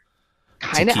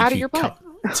kind of keep out of you your butt.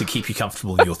 to keep you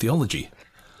comfortable in your theology.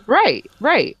 Right,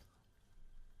 right.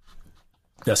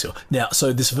 That's it. Now,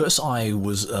 so this verse I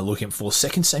was looking for,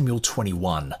 2 Samuel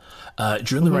 21.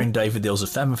 During the reign of David, there was a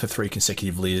famine for 3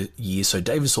 consecutive years, so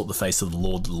David sought the face of the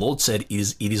Lord. The Lord said,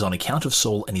 it is on account of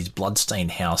Saul and his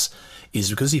blood-stained house, it is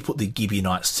because he put the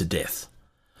Gibeonites to death.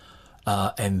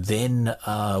 And then,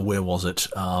 where was it?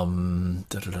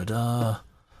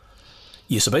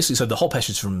 Yeah, so basically, so the whole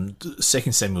passage from 2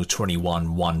 Samuel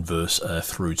 21, 1 verse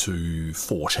through to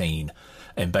 14.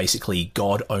 And basically,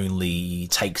 God only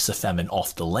takes the famine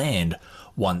off the land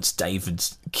once David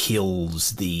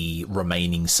kills the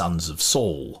remaining sons of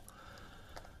Saul.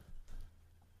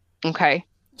 Okay.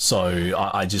 So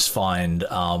I just find,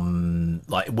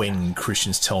 like, when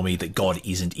Christians tell me that God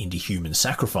isn't into human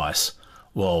sacrifice,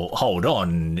 well, hold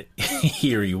on,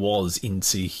 here he was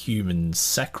into human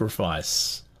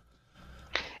sacrifice.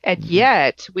 And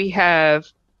yet we have,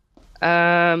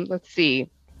 let's see,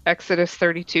 Exodus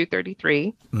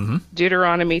 32:33,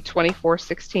 Deuteronomy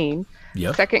 24:16,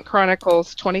 Yep. 2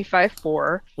 Chronicles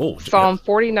 25:4, Oh, Psalm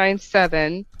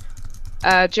 49:7,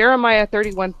 Jeremiah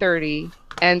 31:30,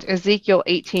 and Ezekiel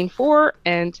 18:4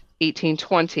 and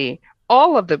 18:20,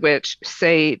 all of the which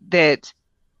say that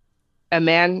a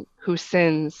man who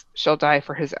sins shall die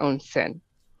for his own sin.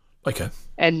 Okay.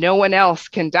 And no one else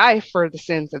can die for the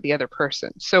sins of the other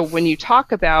person. So when you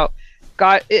talk about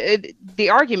God, the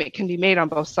argument can be made on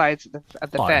both sides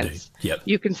of the fence. Yep.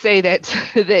 You can say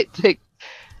that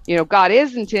God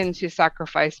isn't into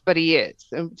sacrifice, but he is.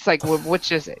 And it's like, well,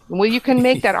 which is it? Well, you can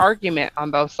make that argument on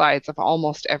both sides of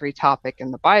almost every topic in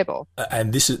the Bible.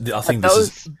 And this is, I think,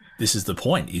 this is the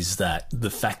point: is that the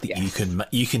fact that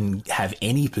you can have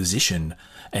any position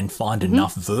and find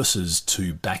enough verses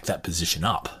to back that position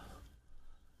up.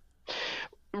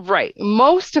 Right.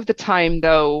 Most of the time,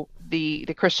 though, the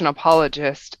Christian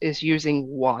apologist is using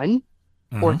one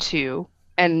or two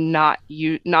and not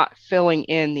filling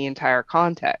in the entire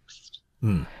context.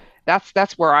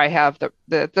 That's where I have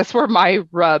that's where my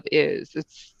rub is.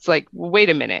 It's like, well, wait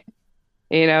a minute,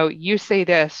 you say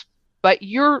this, but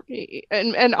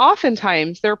and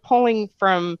oftentimes they're pulling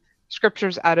from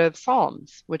scriptures out of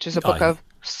Psalms, which is a book of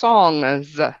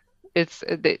songs. The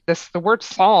word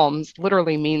Psalms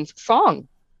literally means song.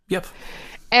 Yep.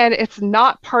 And it's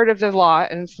not part of the law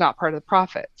and it's not part of the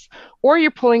prophets. Or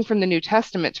you're pulling from the New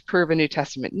Testament to prove a New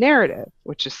Testament narrative,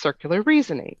 which is circular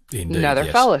reasoning. Indeed, another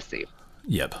yes. fallacy.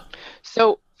 Yep.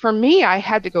 So for me, I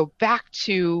had to go back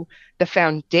to the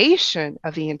foundation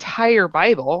of the entire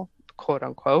Bible, quote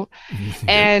unquote,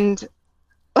 and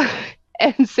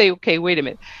say, okay, wait a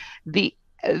minute. The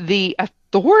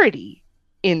authority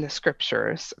in the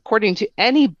scriptures, according to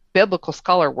any biblical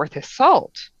scholar worth his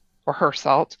salt or her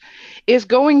salt, is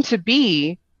going to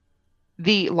be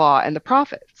the law and the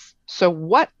prophets. So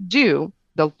what do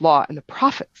the law and the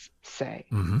prophets say?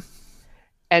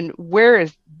 And where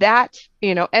is that,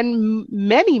 and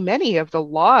many of the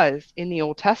laws in the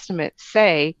Old Testament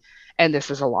say, and this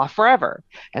is a law forever,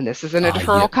 and this is an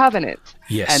eternal covenant,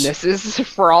 and this is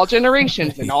for all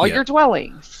generations and all your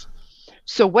dwellings.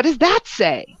 So what does that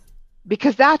say?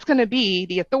 Because that's going to be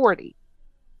the authority.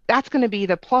 That's going to be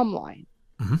the plumb line.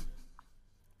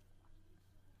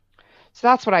 So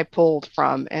that's what I pulled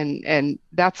from, and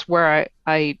that's where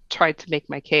I tried to make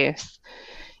my case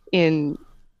in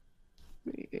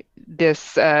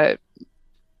this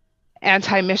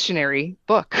anti-missionary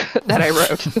book that I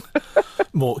wrote.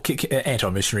 More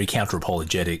anti-missionary,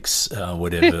 counter-apologetics,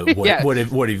 whatever you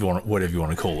want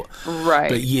to call it. Right.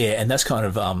 But yeah, and that's kind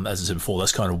of, as I said before,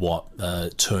 that's kind of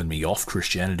what turned me off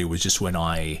Christianity, was just when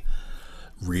I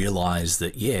realized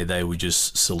that, they were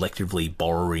just selectively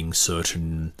borrowing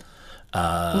certain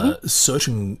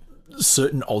certain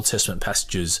Old Testament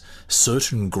passages,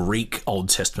 certain Greek Old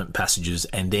Testament passages,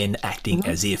 and then acting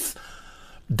as if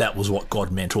that was what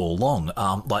God meant all along.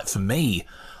 Like for me,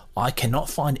 I cannot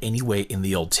find anywhere in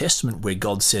the Old Testament where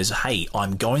God says, hey,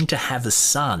 I'm going to have a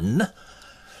son.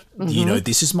 You know,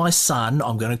 this is my son.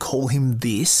 I'm going to call him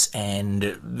this.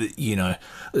 And, you know,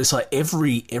 it's like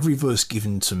every verse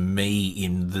given to me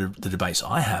in the debates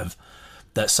I have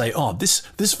that say, oh, this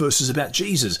verse is about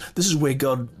Jesus. This is where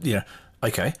God, you know,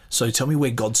 okay, so tell me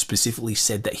where God specifically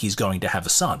said that he's going to have a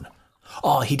son.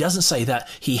 Oh, he doesn't say that.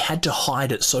 He had to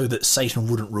hide it so that Satan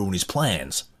wouldn't ruin his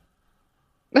plans.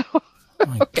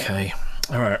 Okay.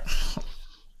 All right.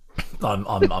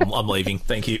 I'm leaving.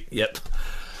 Thank you. Yep.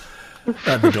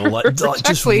 At the door, like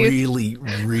just really,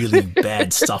 really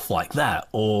bad stuff like that,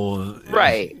 or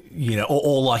you know,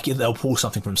 or like they'll pull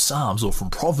something from Psalms or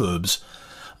from Proverbs.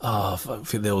 I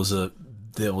think there was a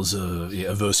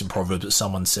verse in Proverbs that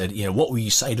someone said, you know, what will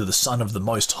you say to the Son of the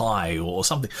Most High, or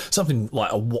something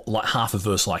like half a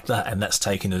verse like that, and that's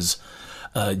taken as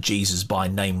Jesus by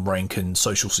name, rank, and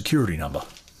social security number.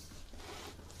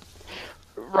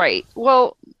 Right.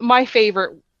 Well, my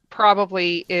favorite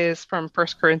probably is from 1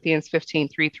 Corinthians 15,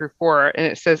 3-4, and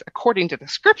it says, according to the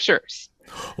scriptures.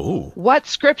 Oh. What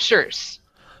scriptures?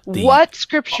 What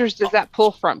scriptures does that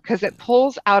pull from? Because it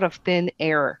pulls out of thin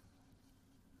air.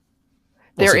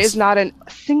 There is not a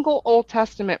single Old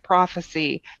Testament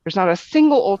prophecy. There's not a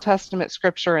single Old Testament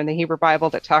scripture in the Hebrew Bible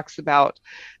that talks about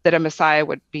that a Messiah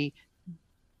would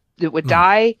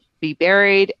die, be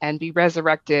buried, and be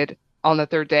resurrected on the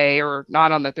third day, or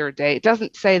not on the third day. It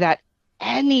doesn't say that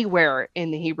anywhere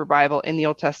in the Hebrew Bible in the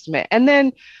Old Testament. And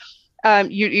then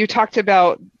you talked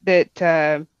about that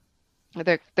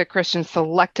the Christians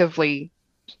selectively,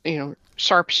 you know,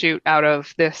 sharpshoot out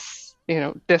of this, you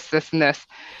know, this, and this.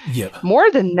 Yep. More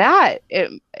than that,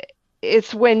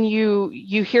 it's when you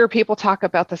hear people talk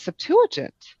about the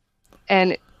Septuagint,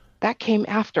 and that came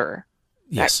after.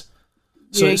 Yes.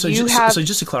 That, so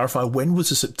just to clarify, when was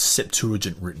the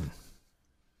Septuagint written?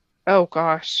 Oh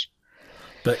gosh.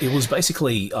 But it was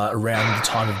basically around the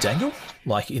time of Daniel,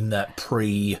 like in that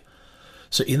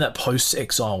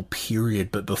post-exile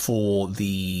period, but before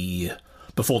the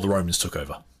Romans took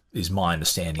over, is my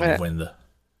understanding of when the.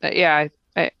 Yeah,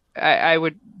 I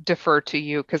would defer to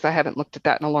you because I haven't looked at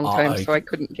that in a long time, so I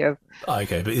couldn't give.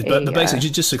 Okay, but basically,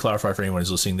 just to clarify for anyone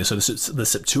who's listening, so the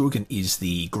Septuagint is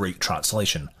the Greek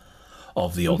translation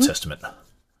of the Old Testament,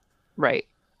 right?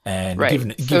 And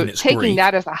given so it's taking Greek,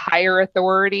 that as a higher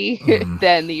authority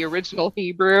than the original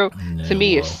Hebrew, to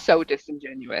me, is so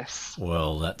disingenuous.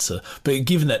 Well, but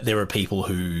given that there are people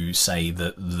who say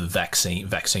that the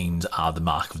vaccines are the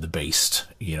mark of the beast,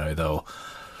 you know,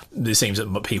 it seems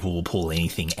that people will pull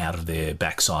anything out of their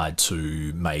backside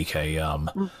to make a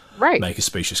make a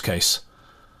specious case.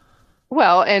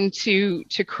 Well, and to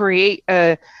create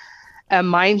a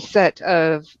mindset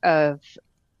of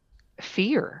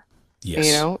fear. Yes.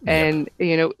 You know, and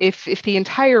you know, if the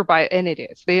entire Bible, and it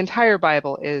is, the entire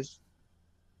Bible is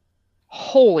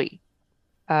wholly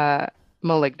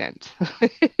malignant.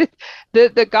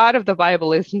 The God of the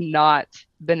Bible is not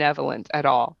benevolent at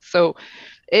all. So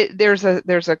there's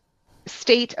a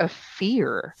state of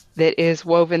fear that is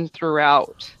woven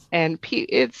throughout, and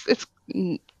it's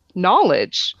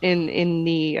knowledge in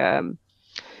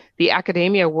the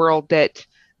academia world that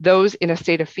those in a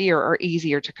state of fear are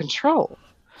easier to control.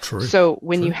 True. So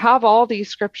when you have all these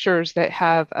scriptures that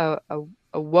have a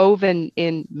woven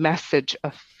in message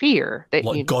of fear, that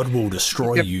like God will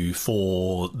destroy you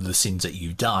for the sins that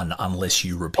you've done unless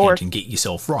you repent and get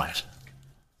yourself right.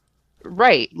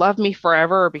 Right. Love me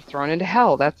forever or be thrown into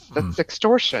hell. That's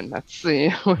extortion. That's, you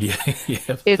know,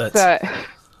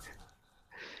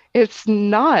 it's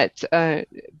not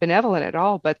benevolent at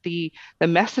all, but the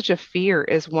message of fear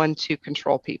is one to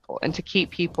control people and to keep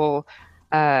people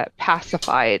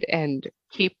pacified and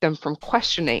keep them from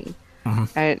questioning.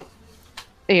 And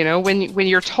you know, when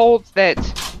you're told that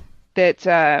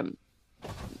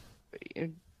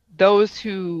those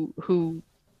who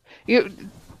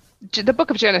the book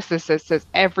of Genesis says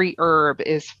every herb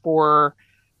is for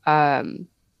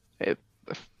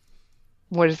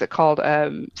what is it called,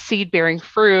 seed bearing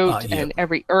fruit, and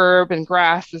every herb and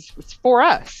grass is for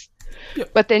us.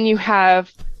 But then you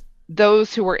have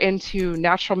those who are into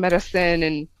natural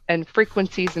medicine and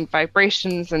frequencies and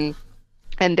vibrations, and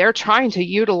they're trying to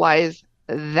utilize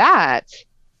that,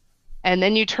 and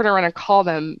then you turn around and call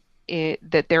them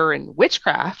that they're in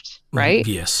witchcraft, right?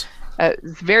 Yes.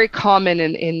 It's very common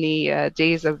in the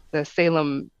days of the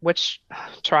Salem witch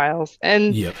trials,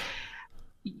 and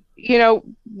you know,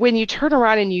 when you turn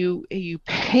around and you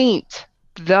paint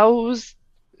those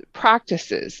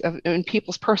practices in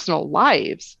people's personal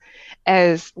lives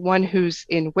as one who's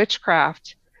in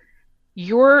witchcraft,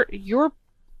 you're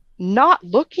not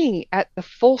looking at the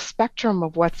full spectrum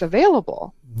of what's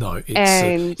available. No,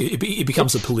 And it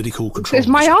becomes a political control. it's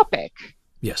myopic.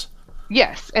 Yes.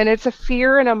 Yes, and it's a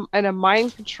fear and a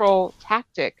mind control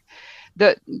tactic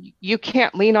that you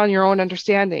can't lean on your own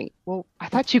understanding. Well, I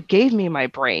thought you gave me my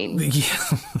brain. Yeah,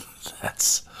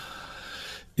 that's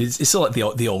it's sort of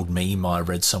like the old meme I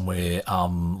read somewhere.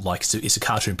 Like it's a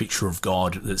cartoon picture of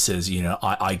God that says, you know,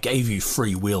 I gave you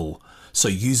free will, so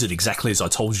use it exactly as I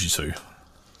told you to.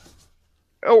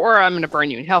 Or I'm going to burn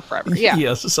you in hell forever. Yeah.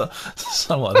 Yeah,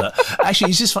 something like that.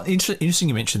 Actually, it's just interesting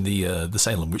you mentioned the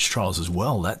Salem witch trials as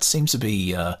well. That seems to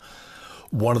be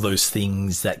one of those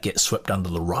things that gets swept under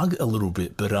the rug a little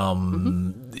bit. But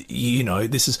you know,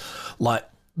 this is like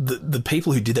the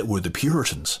people who did that were the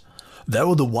Puritans. They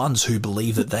were the ones who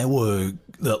believed that they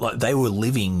were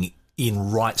living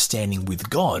in right standing with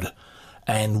God,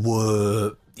 and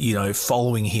were, you know,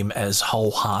 following Him as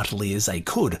wholeheartedly as they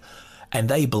could. And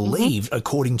they believed,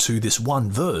 according to this one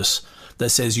verse that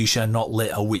says, "You shall not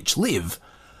let a witch live."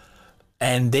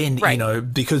 And then, you know,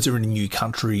 because they're in a new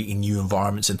country, in new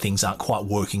environments, and things aren't quite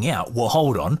working out. Well,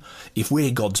 hold on. If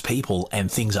we're God's people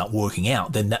and things aren't working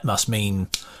out, then that must mean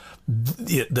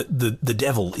the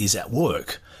devil is at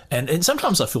work. And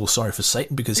sometimes I feel sorry for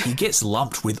Satan, because he gets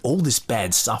lumped with all this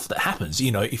bad stuff that happens.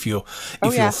 You know, if your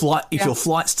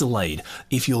flight's delayed,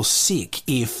 if you're sick,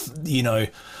 if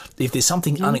there's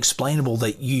something unexplainable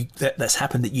that's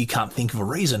happened that you can't think of a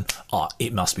reason,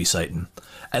 it must be Satan.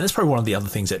 And that's probably one of the other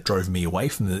things that drove me away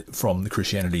from the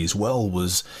Christianity as well,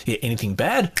 was anything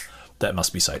bad, that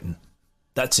must be Satan.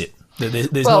 That's it.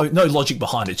 There's no logic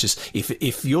behind it. It's just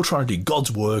if you're trying to do God's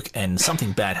work and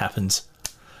something bad happens,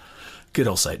 good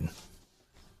old Satan.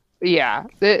 Yeah,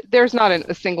 there's not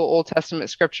a single Old Testament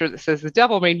scripture that says the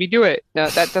devil made me do it. No,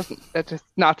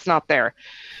 it's not there.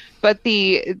 But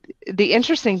the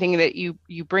interesting thing that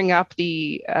you bring up,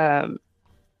 the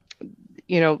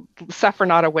suffer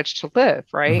not a witch to live,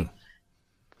 right?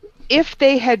 If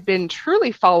they had been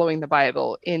truly following the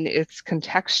Bible in its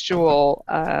contextual,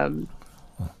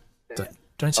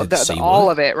 don't say the C all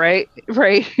word. of it,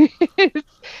 right?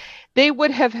 They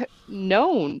would have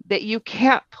known that you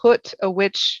can't put a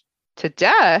witch to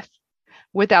death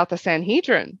without the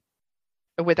Sanhedrin,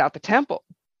 without the temple.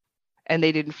 And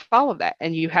they didn't follow that.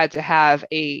 And you had to have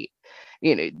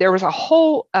there was a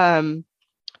whole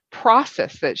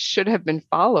process that should have been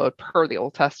followed per the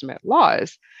Old Testament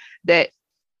laws that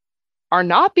are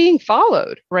not being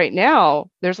followed right now.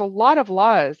 There's a lot of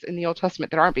laws in the Old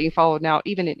Testament that aren't being followed now,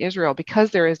 even in Israel,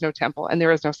 because there is no temple and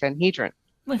there is no Sanhedrin.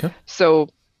 Okay. So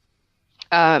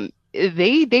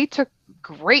they took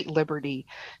great liberty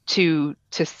to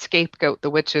scapegoat the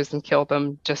witches and kill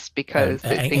them just because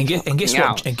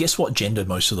and guess what gender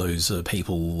most of those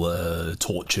people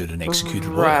tortured and executed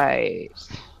were?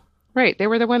 Right, they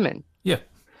were the women. Yep.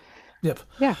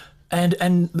 Yeah.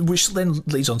 And which then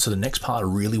leads on to the next part I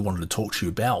really wanted to talk to you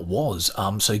about was,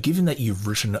 so given that you've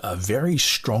written a very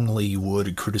strongly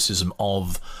worded criticism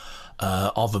of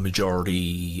a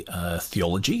majority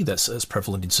theology that's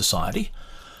prevalent in society,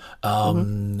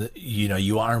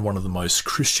 you are in one of the most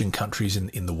Christian countries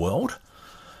in the world,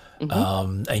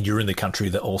 and you're in the country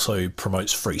that also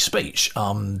promotes free speech.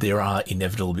 There are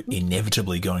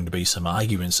inevitably going to be some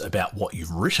arguments about what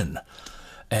you've written.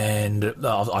 And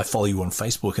I follow you on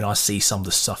Facebook, and I see some of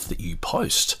the stuff that you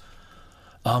post.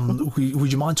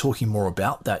 Would you mind talking more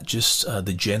about that? Just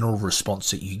the general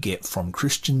response that you get from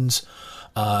Christians,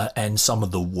 and some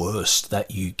of the worst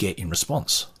that you get in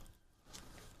response.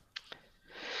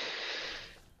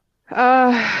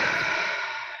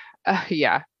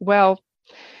 Yeah. Well,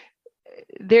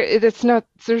 there's no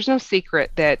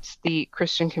secret that the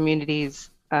Christian communities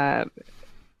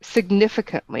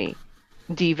significantly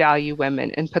devalue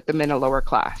women and put them in a lower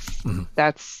class.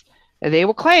 They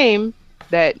will claim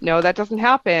that no, that doesn't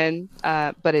happen,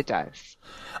 but it does.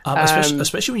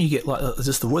 Especially when you get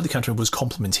just the word that came to me was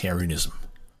complementarianism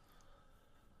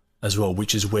as well,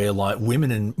 which is where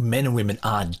men and women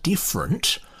are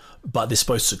different, but they're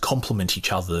supposed to complement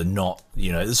each other. Not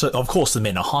so of course the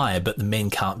men are higher, but the men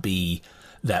can't be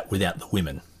that without the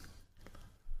women.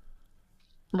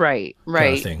 Right.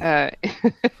 Kind of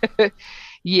thing.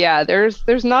 Yeah,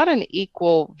 there's not an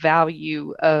equal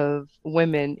value of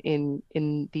women in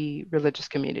the religious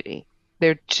community.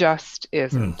 There just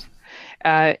isn't.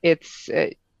 It's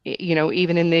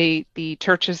even in the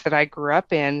churches that I grew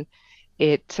up in,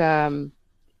 it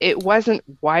wasn't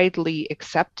widely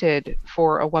accepted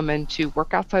for a woman to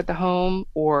work outside the home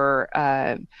or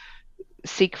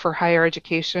seek for higher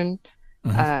education.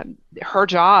 Mhm. Her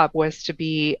job was to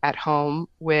be at home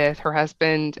with her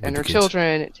husband With and the her kids.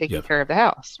 children, taking Yep. care of the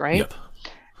house, right? Yep.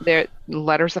 The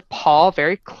letters of Paul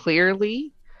very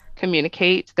clearly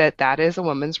communicate that that is a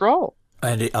woman's role.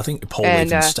 And I think Paul And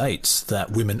even states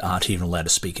that women aren't even allowed to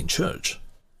speak in church.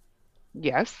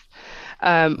 yes,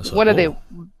 It's like, one of the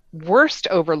oh, worst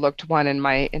overlooked one in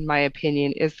my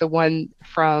opinion is the one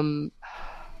from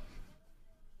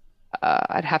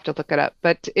I'd have to look it up,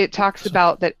 but it talks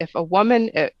about that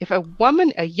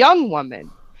a young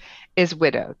woman is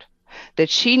widowed, that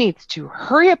she needs to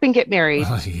hurry up and get married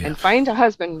yeah. and find a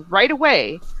husband right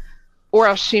away, or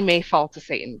else she may fall to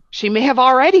Satan. She may have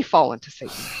already fallen to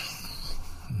Satan.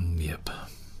 Yep.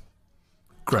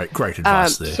 Great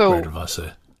advice there. Great So, advice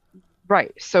there.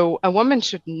 right. So a woman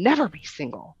should never be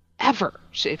single, ever.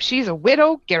 If she's a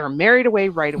widow, get her married away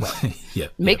right away.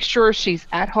 Yep. Make Yep. sure she's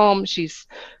at home. She's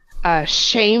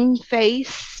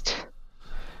shamefaced.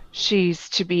 She's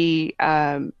to be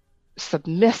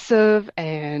submissive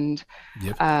and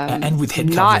Yep. And with head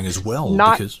not covering as well,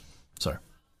 not because sorry.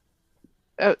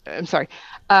 I'm sorry,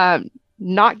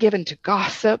 not given to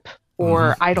gossip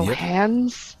or idle Yep.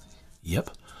 hands.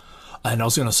 Yep. And I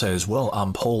was going to say as well,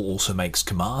 Paul also makes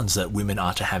commands that women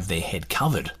are to have their head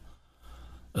covered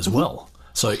as well.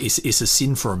 So it's a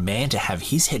sin for a man to have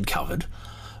his head covered,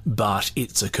 but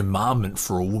it's a commandment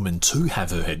for a woman to have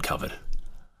her head covered.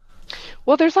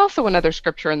 Well, there's also another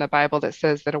scripture in the Bible that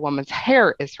says that a woman's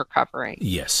hair is her covering.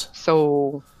 Yes.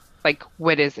 So, like,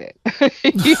 what is it?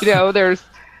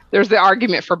 There's the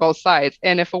argument for both sides.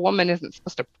 And if a woman isn't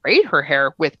supposed to braid her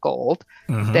hair with gold,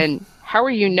 then how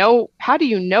do you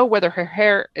know whether her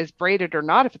hair is braided or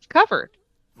not if it's covered?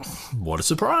 What a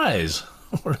surprise!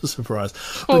 What a surprise!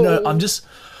 But no, Oh.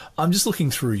 I'm just looking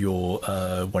through your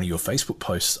one of your Facebook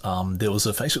posts. There was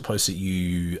a Facebook post that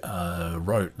you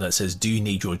wrote that says, "Do you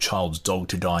need your child's dog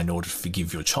to die in order to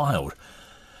forgive your child?"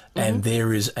 And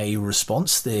there is a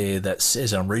response there that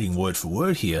says, I'm reading word for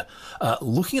word here,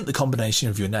 looking at the combination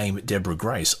of your name, Deborah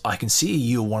Grace, I can see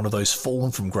you are one of those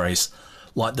fallen from grace,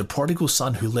 like the prodigal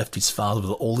son who left his father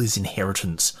with all his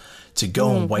inheritance to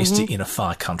go and waste it in a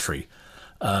far country.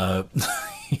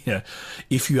 Yeah,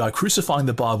 if you are crucifying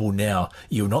the Bible now,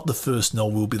 you're not the first, nor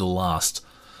will be the last.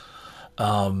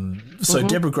 So,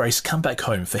 Deborah Grace, come back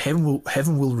home, for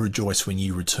heaven will rejoice when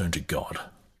you return to God.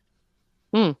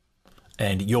 Hmm.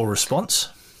 And your response?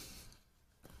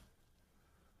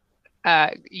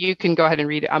 You can go ahead and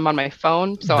read it. I'm on my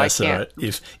phone, so That's I all can't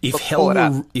right. If pull it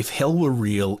up. hell were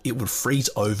real, it would freeze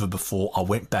over before I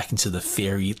went back into the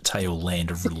fairy tale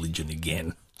land of religion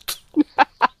again.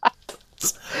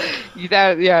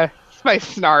 Yeah, it's my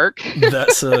snark.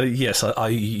 That's yes.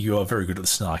 You are very good at the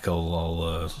snark.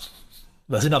 I'll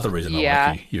that's another reason I Yeah.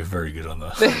 like you. You're very good on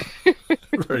the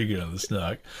very good on the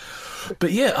snark.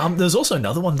 But yeah, there's also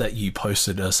another one that you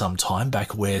posted some time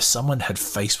back where someone had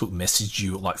Facebook messaged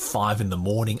you at like 5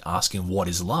 a.m. asking what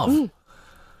is love.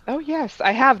 Oh yes,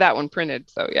 I have that one printed.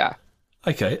 So yeah.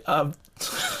 Okay. Let's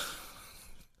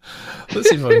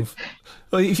see if I can.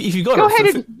 Well, if you got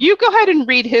it, You go ahead and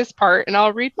read his part, and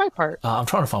I'll read my part. I'm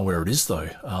trying to find where it is though.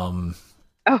 Oh,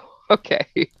 okay.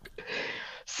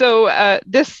 So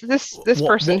this What-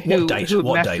 person what who date? who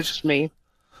What messaged date? me.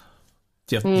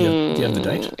 Do you have the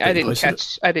date? that I you didn't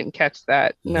posted it? catch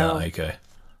that. No. Okay.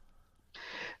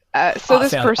 So I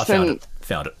this found person. it.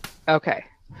 Found it. Okay.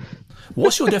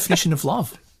 What's your definition of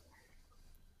love?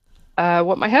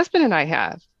 What my husband and I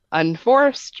have: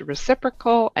 unforced,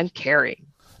 reciprocal, and caring.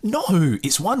 No,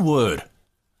 it's one word.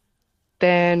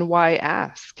 Then why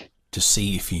ask? To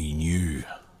see if you knew.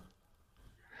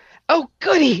 Oh,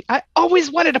 goody! I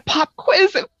always wanted a pop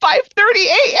quiz at 5:30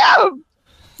 a.m.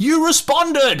 You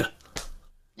responded.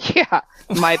 Yeah,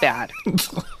 my bad.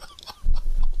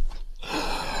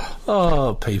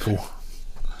 Oh, people.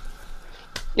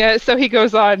 Yeah, so he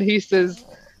goes on, he says,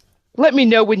 let me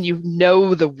know when you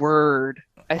know the word.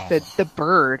 I said, the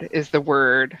bird is the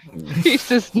word. He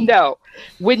says, no.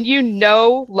 When you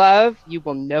know love, you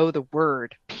will know the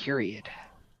word, period.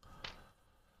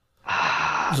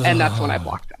 And that's when I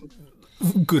blocked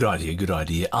him. Good idea. Good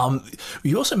idea.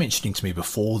 You were also mentioning to me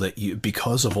before that you,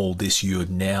 because of all this, you're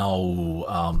now.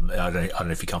 I don't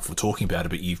know if you're comfortable talking about it,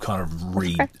 but you've kind of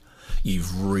you've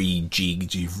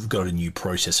rejigged. You've got a new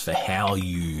process for how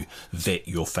you vet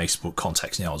your Facebook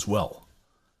contacts now as well.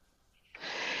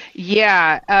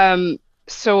 Yeah.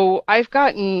 So I've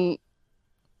gotten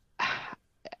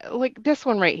like this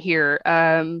one right here.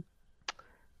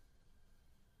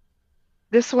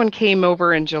 This one came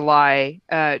over in July.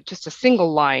 Just a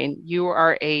single line. You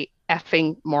are a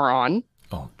effing moron.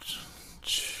 Oh,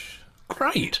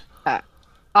 great.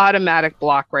 automatic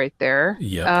block right there.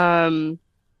 Yep.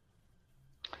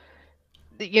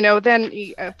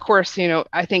 Then of course,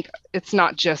 I think it's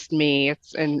not just me,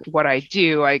 it's in what I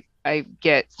do. I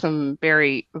get some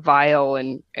very vile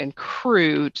and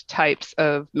crude types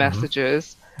of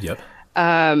messages. Yep.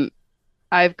 Um,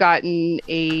 I've gotten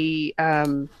a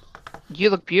you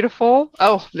look beautiful.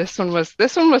 Oh, this one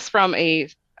was from a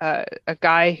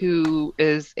guy who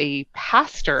is a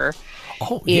pastor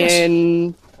Oh, yes.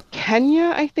 in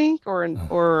Kenya, I think,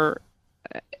 uh,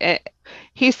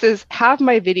 he says, "Have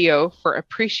my video for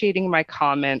appreciating my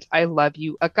comment. I love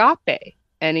you, Agape."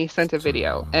 And he sent a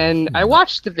video, and I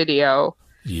watched the video,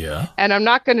 Yeah. and I'm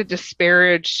not going to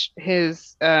disparage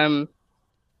his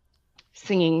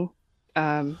singing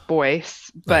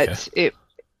voice, but Okay.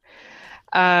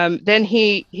 then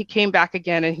he came back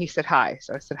again and he said hi.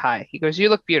 So I said hi. He goes, "You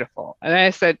look beautiful." And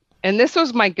I said, and this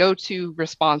was my go-to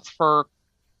response for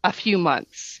a few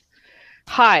months.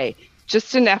 "Hi,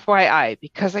 just an FYI,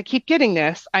 because I keep getting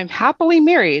this, I'm happily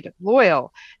married,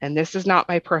 loyal, and this is not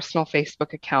my personal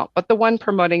Facebook account, but the one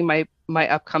promoting my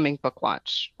upcoming book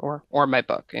launch or my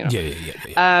book, Yeah, yeah, yeah,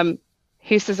 yeah.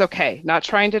 He says, "Okay, not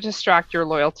trying to distract your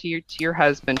loyalty to your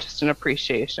husband, just an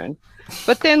appreciation."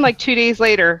 But then, like 2 days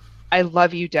later, "I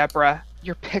love you, Deborah.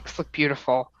 Your pics look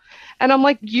beautiful." And I'm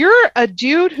like, "You're a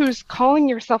dude who's calling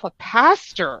yourself a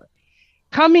pastor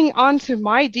coming onto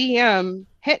my DM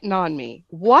hitting on me.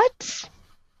 What?"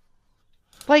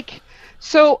 Like,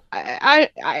 so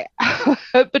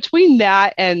between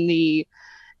that and the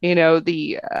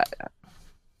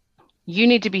you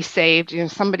need to be saved,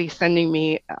 somebody sending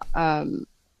me an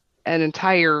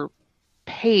entire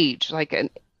page, like an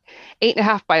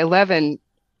 8.5 by 11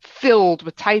 filled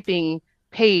with typing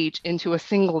page into a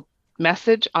single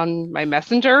message on my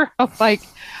messenger. I'm like,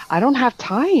 I don't have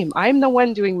time. I'm the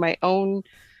one doing my own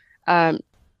um,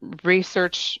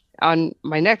 research on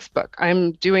my next book.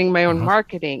 I'm doing my own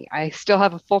marketing. I still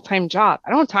have a full-time job. I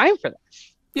don't have time for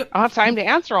this. Yep. I don't have time to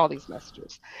answer all these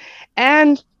messages.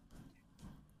 And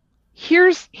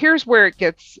here's where it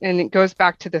gets, and it goes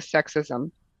back to the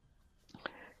sexism.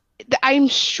 I'm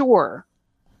sure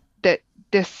that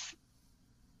this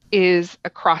is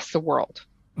across the world.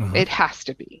 It has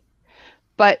to be.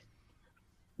 But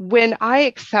when I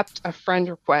accept a friend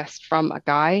request from a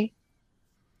guy,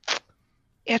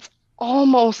 it's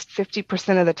almost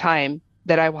 50% of the time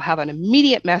that I will have an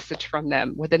immediate message from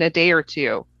them within a day or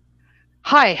two.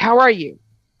 "Hi, how are you?"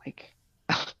 Like,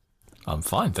 I'm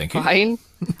fine, thank you. "Fine."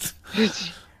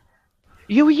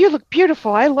 You look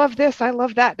beautiful. I love this. I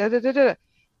love that. Da, da, da, da.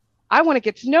 "I want to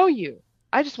get to know you.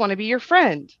 I just want to be your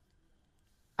friend."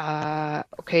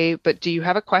 Okay, but do you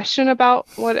have a question about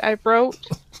what I wrote?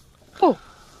 "Oh,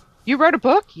 you wrote a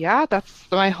book?" "Yeah, that's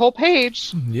my whole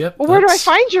page." Yep. "Well, where do I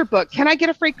find your book? Can I get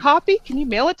a free copy? Can you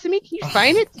mail it to me? Can you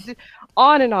sign it?"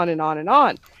 On and on and on and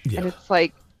on. Yeah. And it's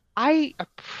like, I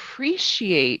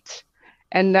appreciate,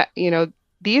 and that,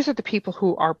 these are the people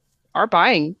who are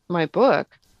buying my book.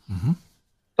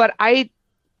 But I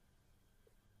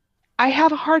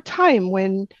have a hard time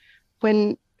when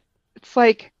it's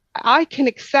like, I can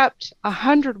accept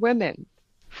 100 women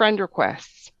friend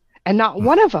requests and not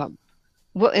one of them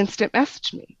will instant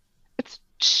message me. It's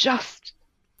just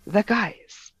the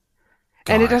guys.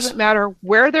 And it doesn't matter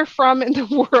where they're from in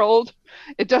the world.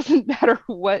 It doesn't matter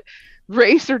what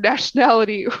race or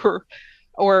nationality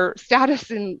or status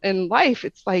in life.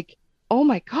 It's like, oh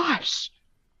my gosh,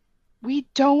 we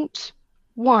don't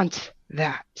want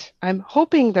that. I'm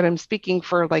hoping that I'm speaking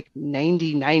for like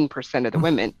 99% of the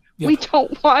women. Yep. We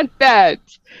don't want that.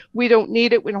 We don't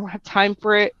need it. We don't have time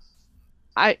for it.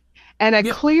 I Yep.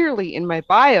 clearly in my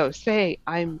bio say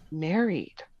I'm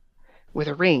married with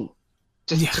a ring,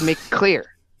 just to make it clear.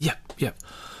 Yep.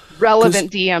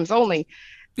 Relevant DMs only.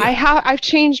 Yeah. I've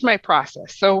changed my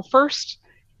process. So first,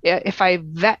 if I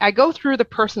go through the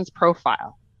person's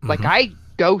profile, like I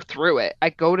go through it. I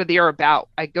go to their about.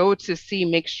 I go to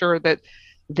make sure that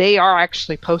they are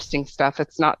actually posting stuff.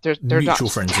 It's not they're Mutual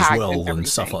not friends as tagged well and everything.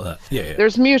 stuff like that. Yeah.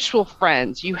 There's mutual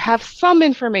friends. You have some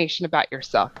information about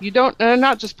yourself. You don't. They're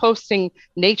not just posting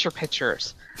nature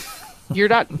pictures. You're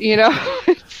not.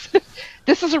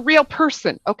 This is a real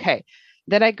person. Okay.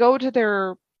 Then I go to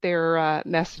their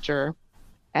messenger,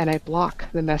 and I block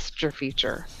the messenger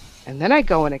feature, and then I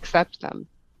go and accept them.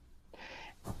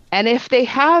 And if they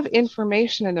have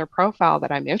information in their profile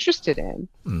that I'm interested in,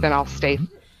 then I'll stay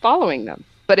following them.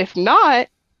 But if not,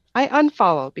 I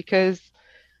unfollow, because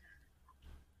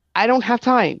I don't have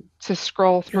time to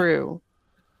scroll through,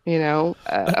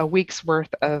 a week's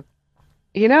worth of,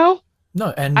 No,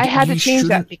 and I had to you change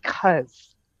that shouldn't-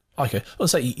 because Okay, I'll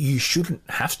say you shouldn't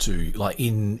have to. Like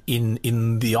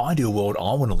in the ideal world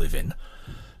I want to live in,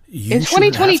 you In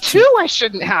shouldn't have 2022, to. I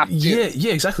shouldn't have to.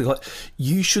 Yeah, exactly. Like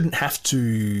you shouldn't have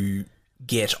to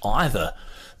get either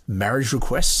marriage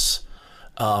requests,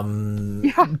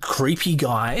 creepy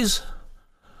guys,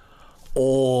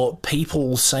 or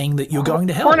people saying that you're going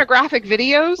to hell. Pornographic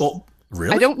videos. Well,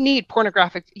 really? I don't need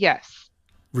pornographic. Yes,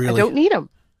 really. I don't need them.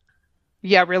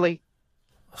 Yeah, really.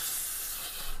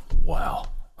 Wow.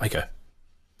 Okay.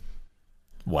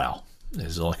 Wow.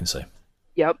 Is all I can say.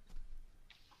 Yep.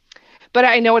 But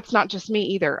I know it's not just me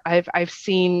either. I've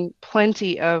seen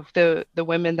plenty of the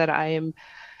women that I am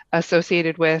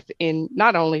associated with in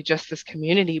not only just this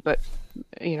community, but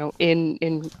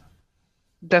in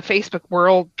the Facebook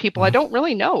world, people I don't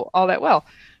really know all that well.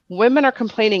 Women are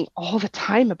complaining all the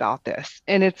time about this,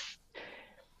 and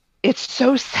it's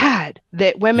so sad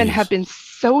that women Yes. have been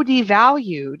so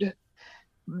devalued,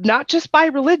 not just by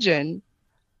religion,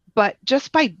 but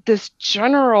just by this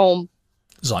general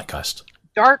Zeitgeist.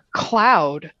 dark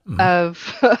cloud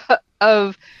of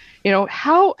of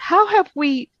how have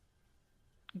we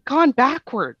gone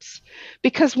backwards?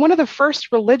 Because one of the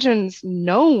first religions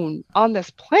known on this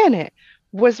planet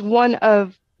was one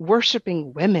of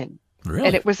worshiping women. Really?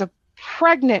 And it was a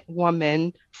pregnant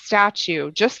woman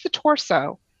statue, just the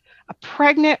torso. A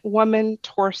pregnant woman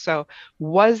torso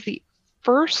was the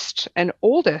first and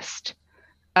oldest,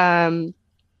 found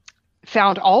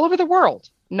all over the world,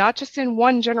 not just in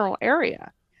one general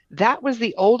area. That was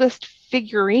the oldest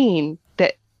figurine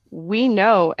that we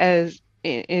know as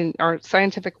in our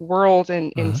scientific world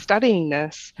and in studying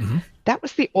this. That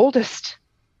was the oldest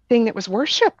thing that was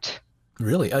worshipped.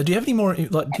 Really? Do you have any more?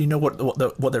 Like, do you know what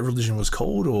that religion was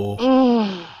called, or?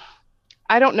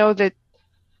 I don't know that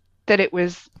it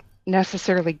was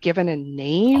necessarily given a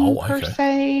name per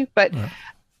se, but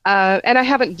and I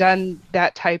haven't done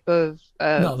that type of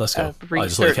No, that's cool.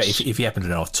 research. If you happen to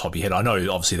know off the top of your head, I know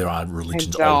obviously there are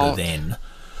religions older than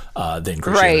Christianity,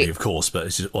 Right. of course, but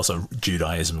it's also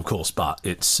Judaism, of course. But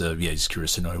it's just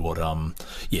curious to know what how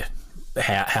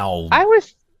I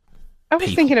was people-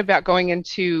 thinking about going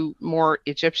into more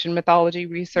Egyptian mythology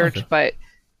research, Okay. but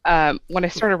when I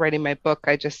started writing my book,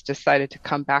 I just decided to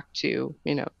come back to,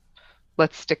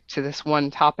 let's stick to this one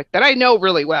topic that I know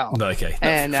really well. Okay,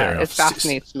 And fair it enough.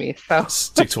 fascinates me. So,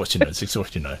 Stick to what you know. Stick to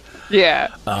what you know. yeah.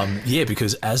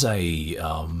 Because as a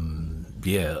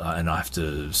and I have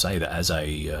to say that as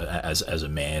a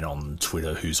man on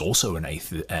Twitter who's also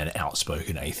an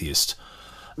outspoken atheist,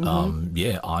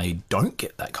 I don't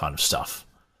get that kind of stuff.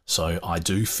 So I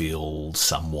do feel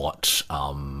somewhat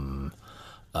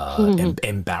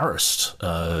embarrassed.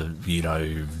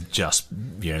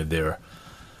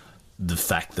 The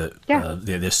fact that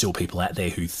there's still people out there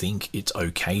who think it's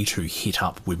okay to hit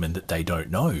up women that they don't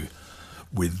know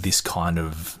with this kind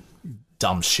of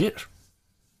dumb shit.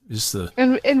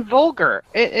 And vulgar.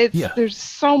 There's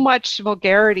so much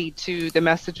vulgarity to the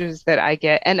messages that I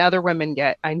get and other women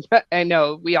get. I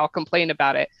know we all complain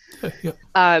about it.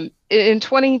 In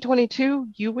 2022,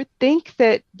 you would think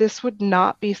that this would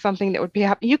not be something that would be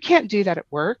happening. You can't do that at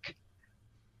work.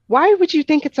 Why would you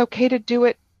think it's okay to do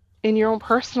it in your own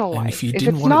personal life? And if you If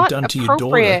didn't it's want not it done to your daughter,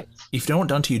 appropriate- if you don't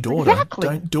want it done to your daughter, Exactly.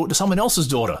 don't do it to someone else's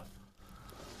daughter.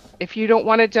 If you don't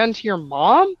want it done to your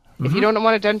mom, if you don't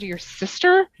want it done to your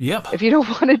sister, Yep. if you don't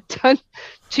want it done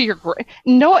to your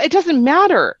no, it doesn't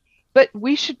matter. But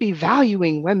we should be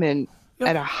valuing women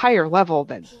at a higher level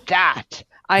than that.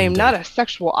 I am not a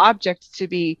sexual object to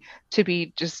be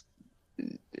just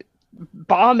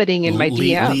vomiting in my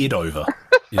DM. Leered over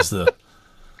is the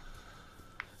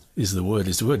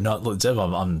word. No, look, Dev,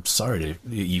 I'm sorry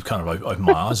you've kind of opened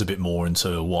my eyes a bit more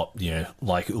into what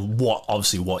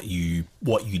what you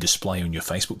display on your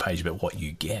Facebook page about what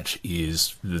you get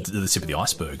is the tip of the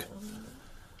iceberg.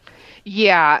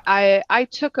 Yeah, I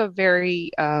took a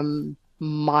very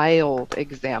mild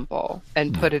example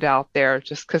and put it out there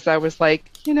just because I was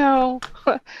like,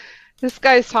 this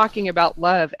guy's talking about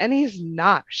love and he's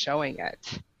not showing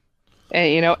it.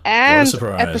 And, and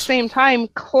at the same time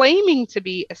claiming to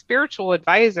be a spiritual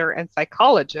advisor and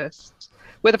psychologist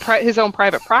with his own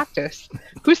private practice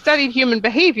who studied human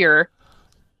behavior.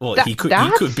 Well, he could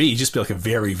just be like a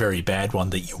very, very bad one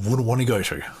that you wouldn't want to go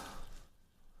to.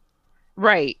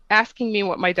 Right. Asking me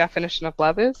what my definition of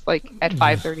love is, like at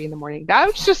 5:30 in the morning. That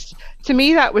was just, to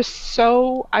me, that was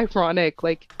so ironic.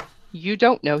 Like, you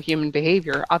don't know human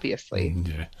behavior, obviously.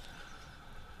 Yeah.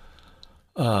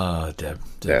 Deb,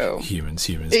 So- humans.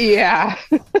 Yeah.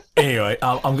 Anyway,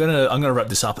 I'm gonna wrap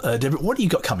this up. Deb, what do you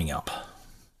got coming up?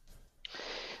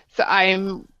 So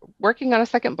I'm working on a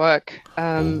second book.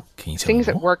 Can you tell Things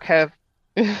me at more? work have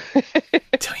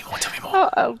Tell me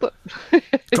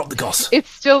Drop the goss. it's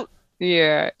still,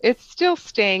 yeah, it's still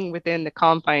staying within the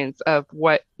confines of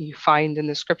what you find in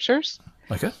the scriptures.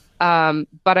 Okay.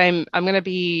 But I'm going to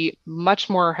be much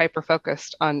more hyper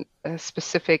focused on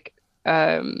specific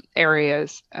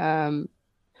areas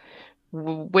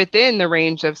within the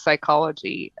range of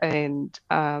psychology, and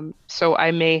so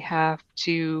I may have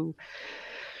to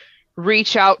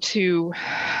reach out to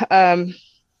a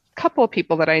couple of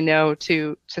people that I know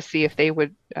to see if they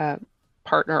would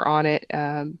partner on it,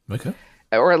 Okay.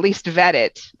 or at least vet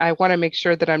it. I want to make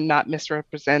sure that I'm not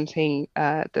misrepresenting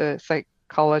the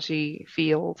psychology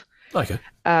field. Okay.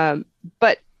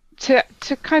 But to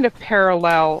kind of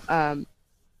parallel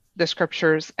the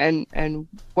scriptures and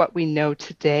what we know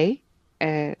today,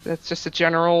 and that's just a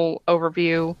general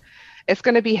overview. It's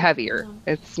going to be heavier.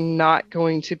 It's not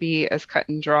going to be as cut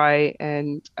and dry,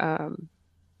 and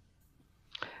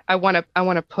I want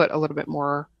to put a little bit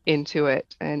more into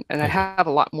it, and I Okay. have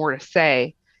a lot more to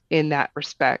say in that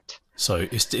respect. So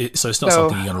it's not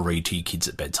something you're going to read to your kids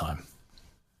at bedtime.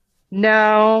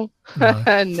 No,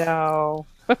 No. no.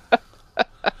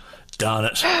 Darn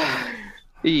it.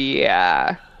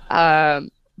 Yeah.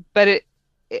 But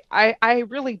I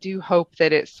really do hope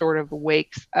that it sort of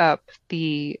wakes up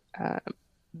the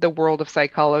world of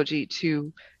psychology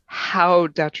to how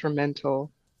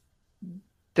detrimental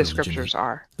the Religion scriptures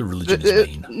are. The religion is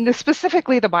mean.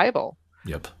 Specifically the Bible.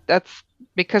 Yep. That's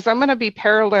because I'm going to be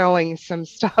paralleling some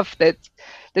stuff that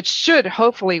should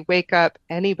hopefully wake up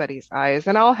anybody's eyes,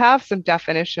 and I'll have some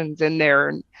definitions in there.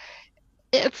 And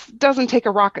it doesn't take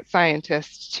a rocket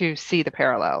scientist to see the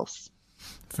parallels.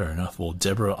 Fair enough. Well,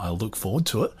 Deborah, I look forward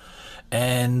to it.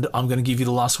 And I'm going to give you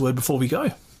the last word before we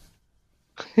go.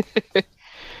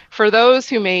 For those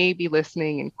who may be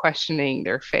listening and questioning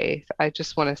their faith, I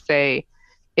just want to say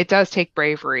it does take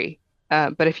bravery.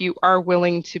 But if you are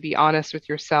willing to be honest with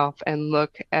yourself and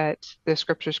look at the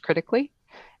scriptures critically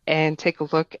and take a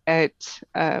look at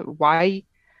why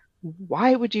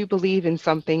would you believe in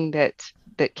something that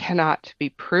cannot be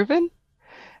proven?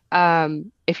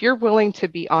 If you're willing to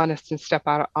be honest and step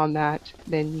out on that,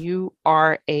 then you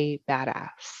are a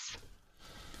badass.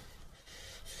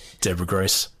 Deborah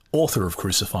Grace, author of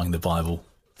Crucifying the Bible,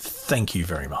 thank you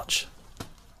very much.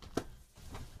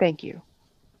 Thank you.